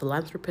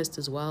philanthropist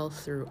as well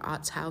through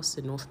Arts House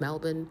in North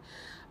Melbourne.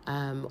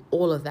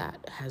 All of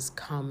that has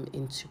come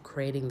into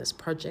creating this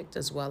project,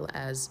 as well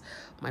as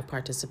my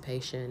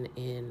participation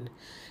in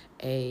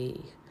a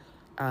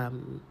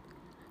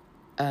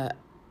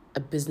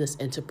business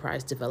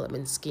enterprise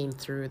development scheme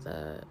through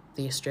the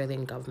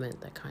Australian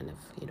government that kind of,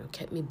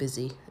 kept me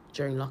busy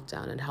during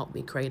lockdown and helped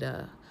me create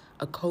a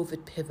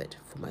COVID pivot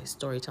for my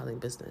storytelling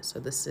business. So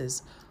this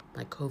is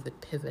my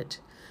COVID pivot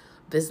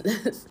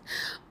business.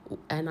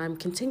 And I'm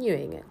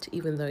continuing it,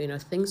 even though,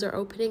 things are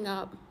opening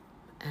up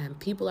and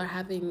people are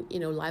having,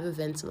 live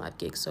events and live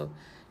gigs. So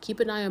keep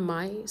an eye on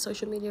my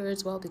social media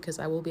as well, because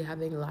I will be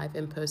having live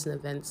in-person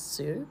events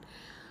soon.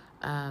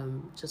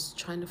 Just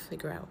trying to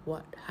figure out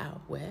what,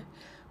 how, where.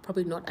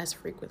 Probably not as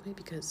frequently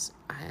because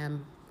I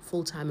am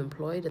full-time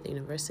employed at the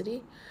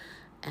university,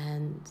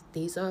 and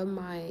these are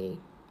my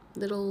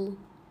little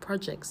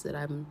projects that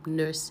I'm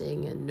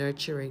nursing and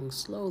nurturing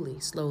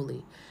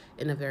slowly,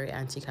 in a very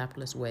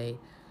anti-capitalist way,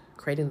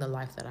 creating the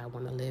life that I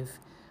want to live,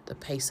 the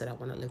pace that I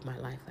want to live my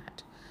life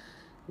at,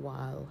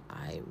 while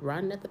I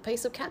run at the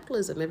pace of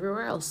capitalism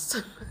everywhere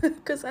else,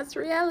 because that's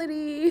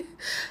reality.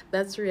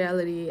 That's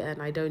reality,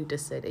 and I don't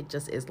diss it. It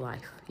just is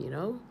life,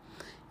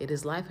 It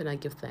is life, and I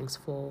give thanks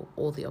for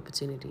all the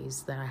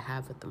opportunities that I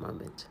have at the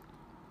moment.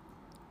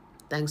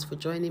 Thanks for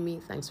joining me.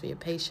 Thanks for your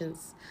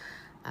patience.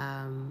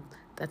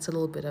 That's a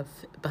little bit of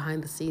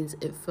behind the scenes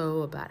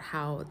info about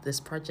how this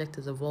project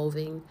is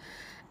evolving,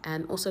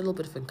 and also a little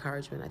bit of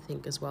encouragement, I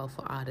think, as well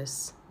for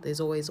artists.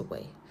 There's always a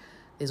way.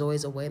 There's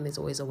always a way, and there's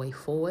always a way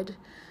forward.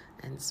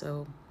 And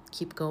so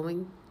keep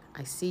going.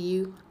 I see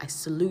you. I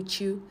salute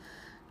you.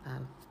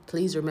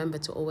 Please remember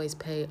to always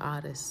pay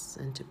artists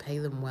and to pay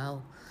them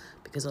well,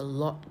 because a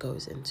lot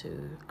goes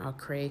into our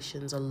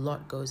creations. A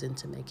lot goes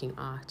into making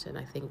art. And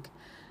I think,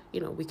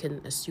 we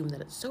can assume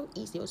that it's so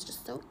easy. It's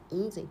just so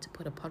easy to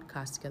put a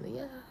podcast together.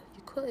 Yeah,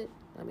 you could.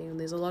 I mean,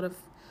 there's a lot of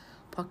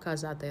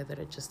podcasts out there that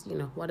are just,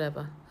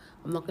 whatever.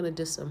 I'm not going to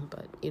diss them,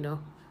 but,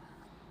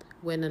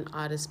 when an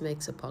artist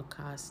makes a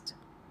podcast,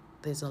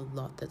 there's a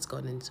lot that's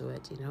gone into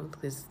it,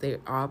 because there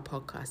are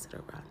podcasts that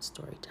are around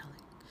storytelling.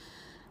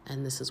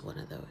 And this is one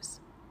of those.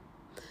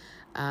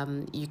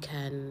 You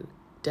can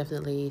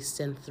definitely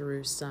send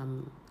through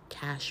some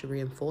cash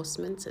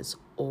reinforcements. It's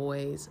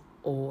always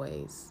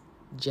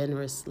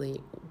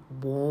generously,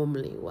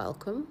 warmly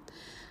welcome.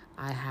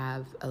 I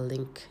have a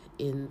link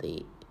in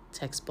the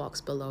text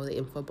box below, the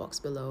info box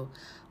below,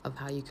 of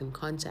how you can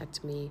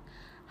contact me,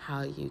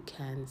 how you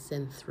can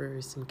send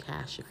through some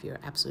cash if you're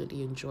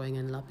absolutely enjoying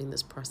and loving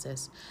this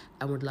process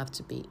and would love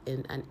to be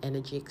in an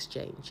energy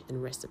exchange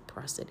in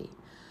reciprocity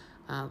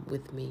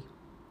with me.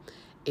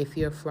 If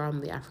you're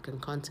from the African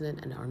continent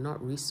and are not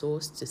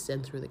resourced to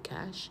send through the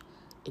cash,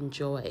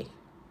 enjoy.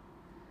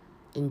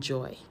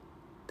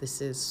 This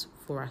is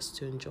for us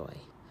to enjoy,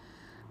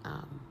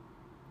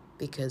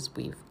 because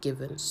we've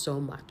given so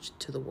much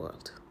to the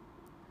world,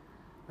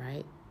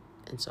 right?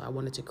 And so I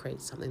wanted to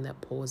create something that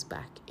pours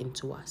back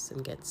into us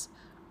and gets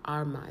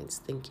our minds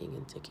thinking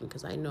and ticking,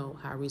 because I know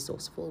how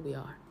resourceful we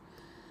are.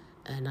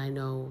 And I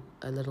know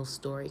a little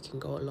story can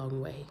go a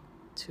long way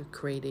to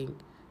creating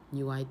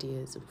new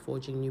ideas and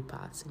forging new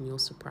paths. And you'll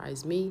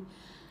surprise me,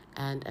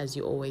 and as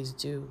you always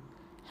do,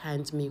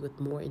 hand me with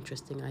more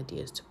interesting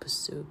ideas to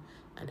pursue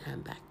and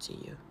hand back to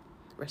you.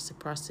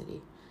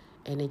 Reciprocity,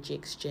 energy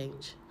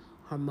exchange,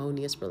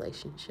 harmonious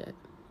relationship.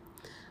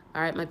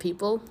 All right, my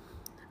people,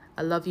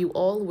 I love you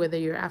all, whether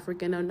you're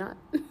African or not.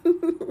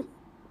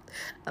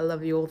 I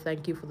love you all.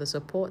 Thank you for the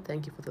support.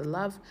 Thank you for the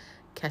love.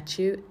 Catch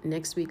you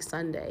next week,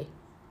 Sunday.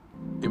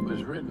 It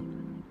was written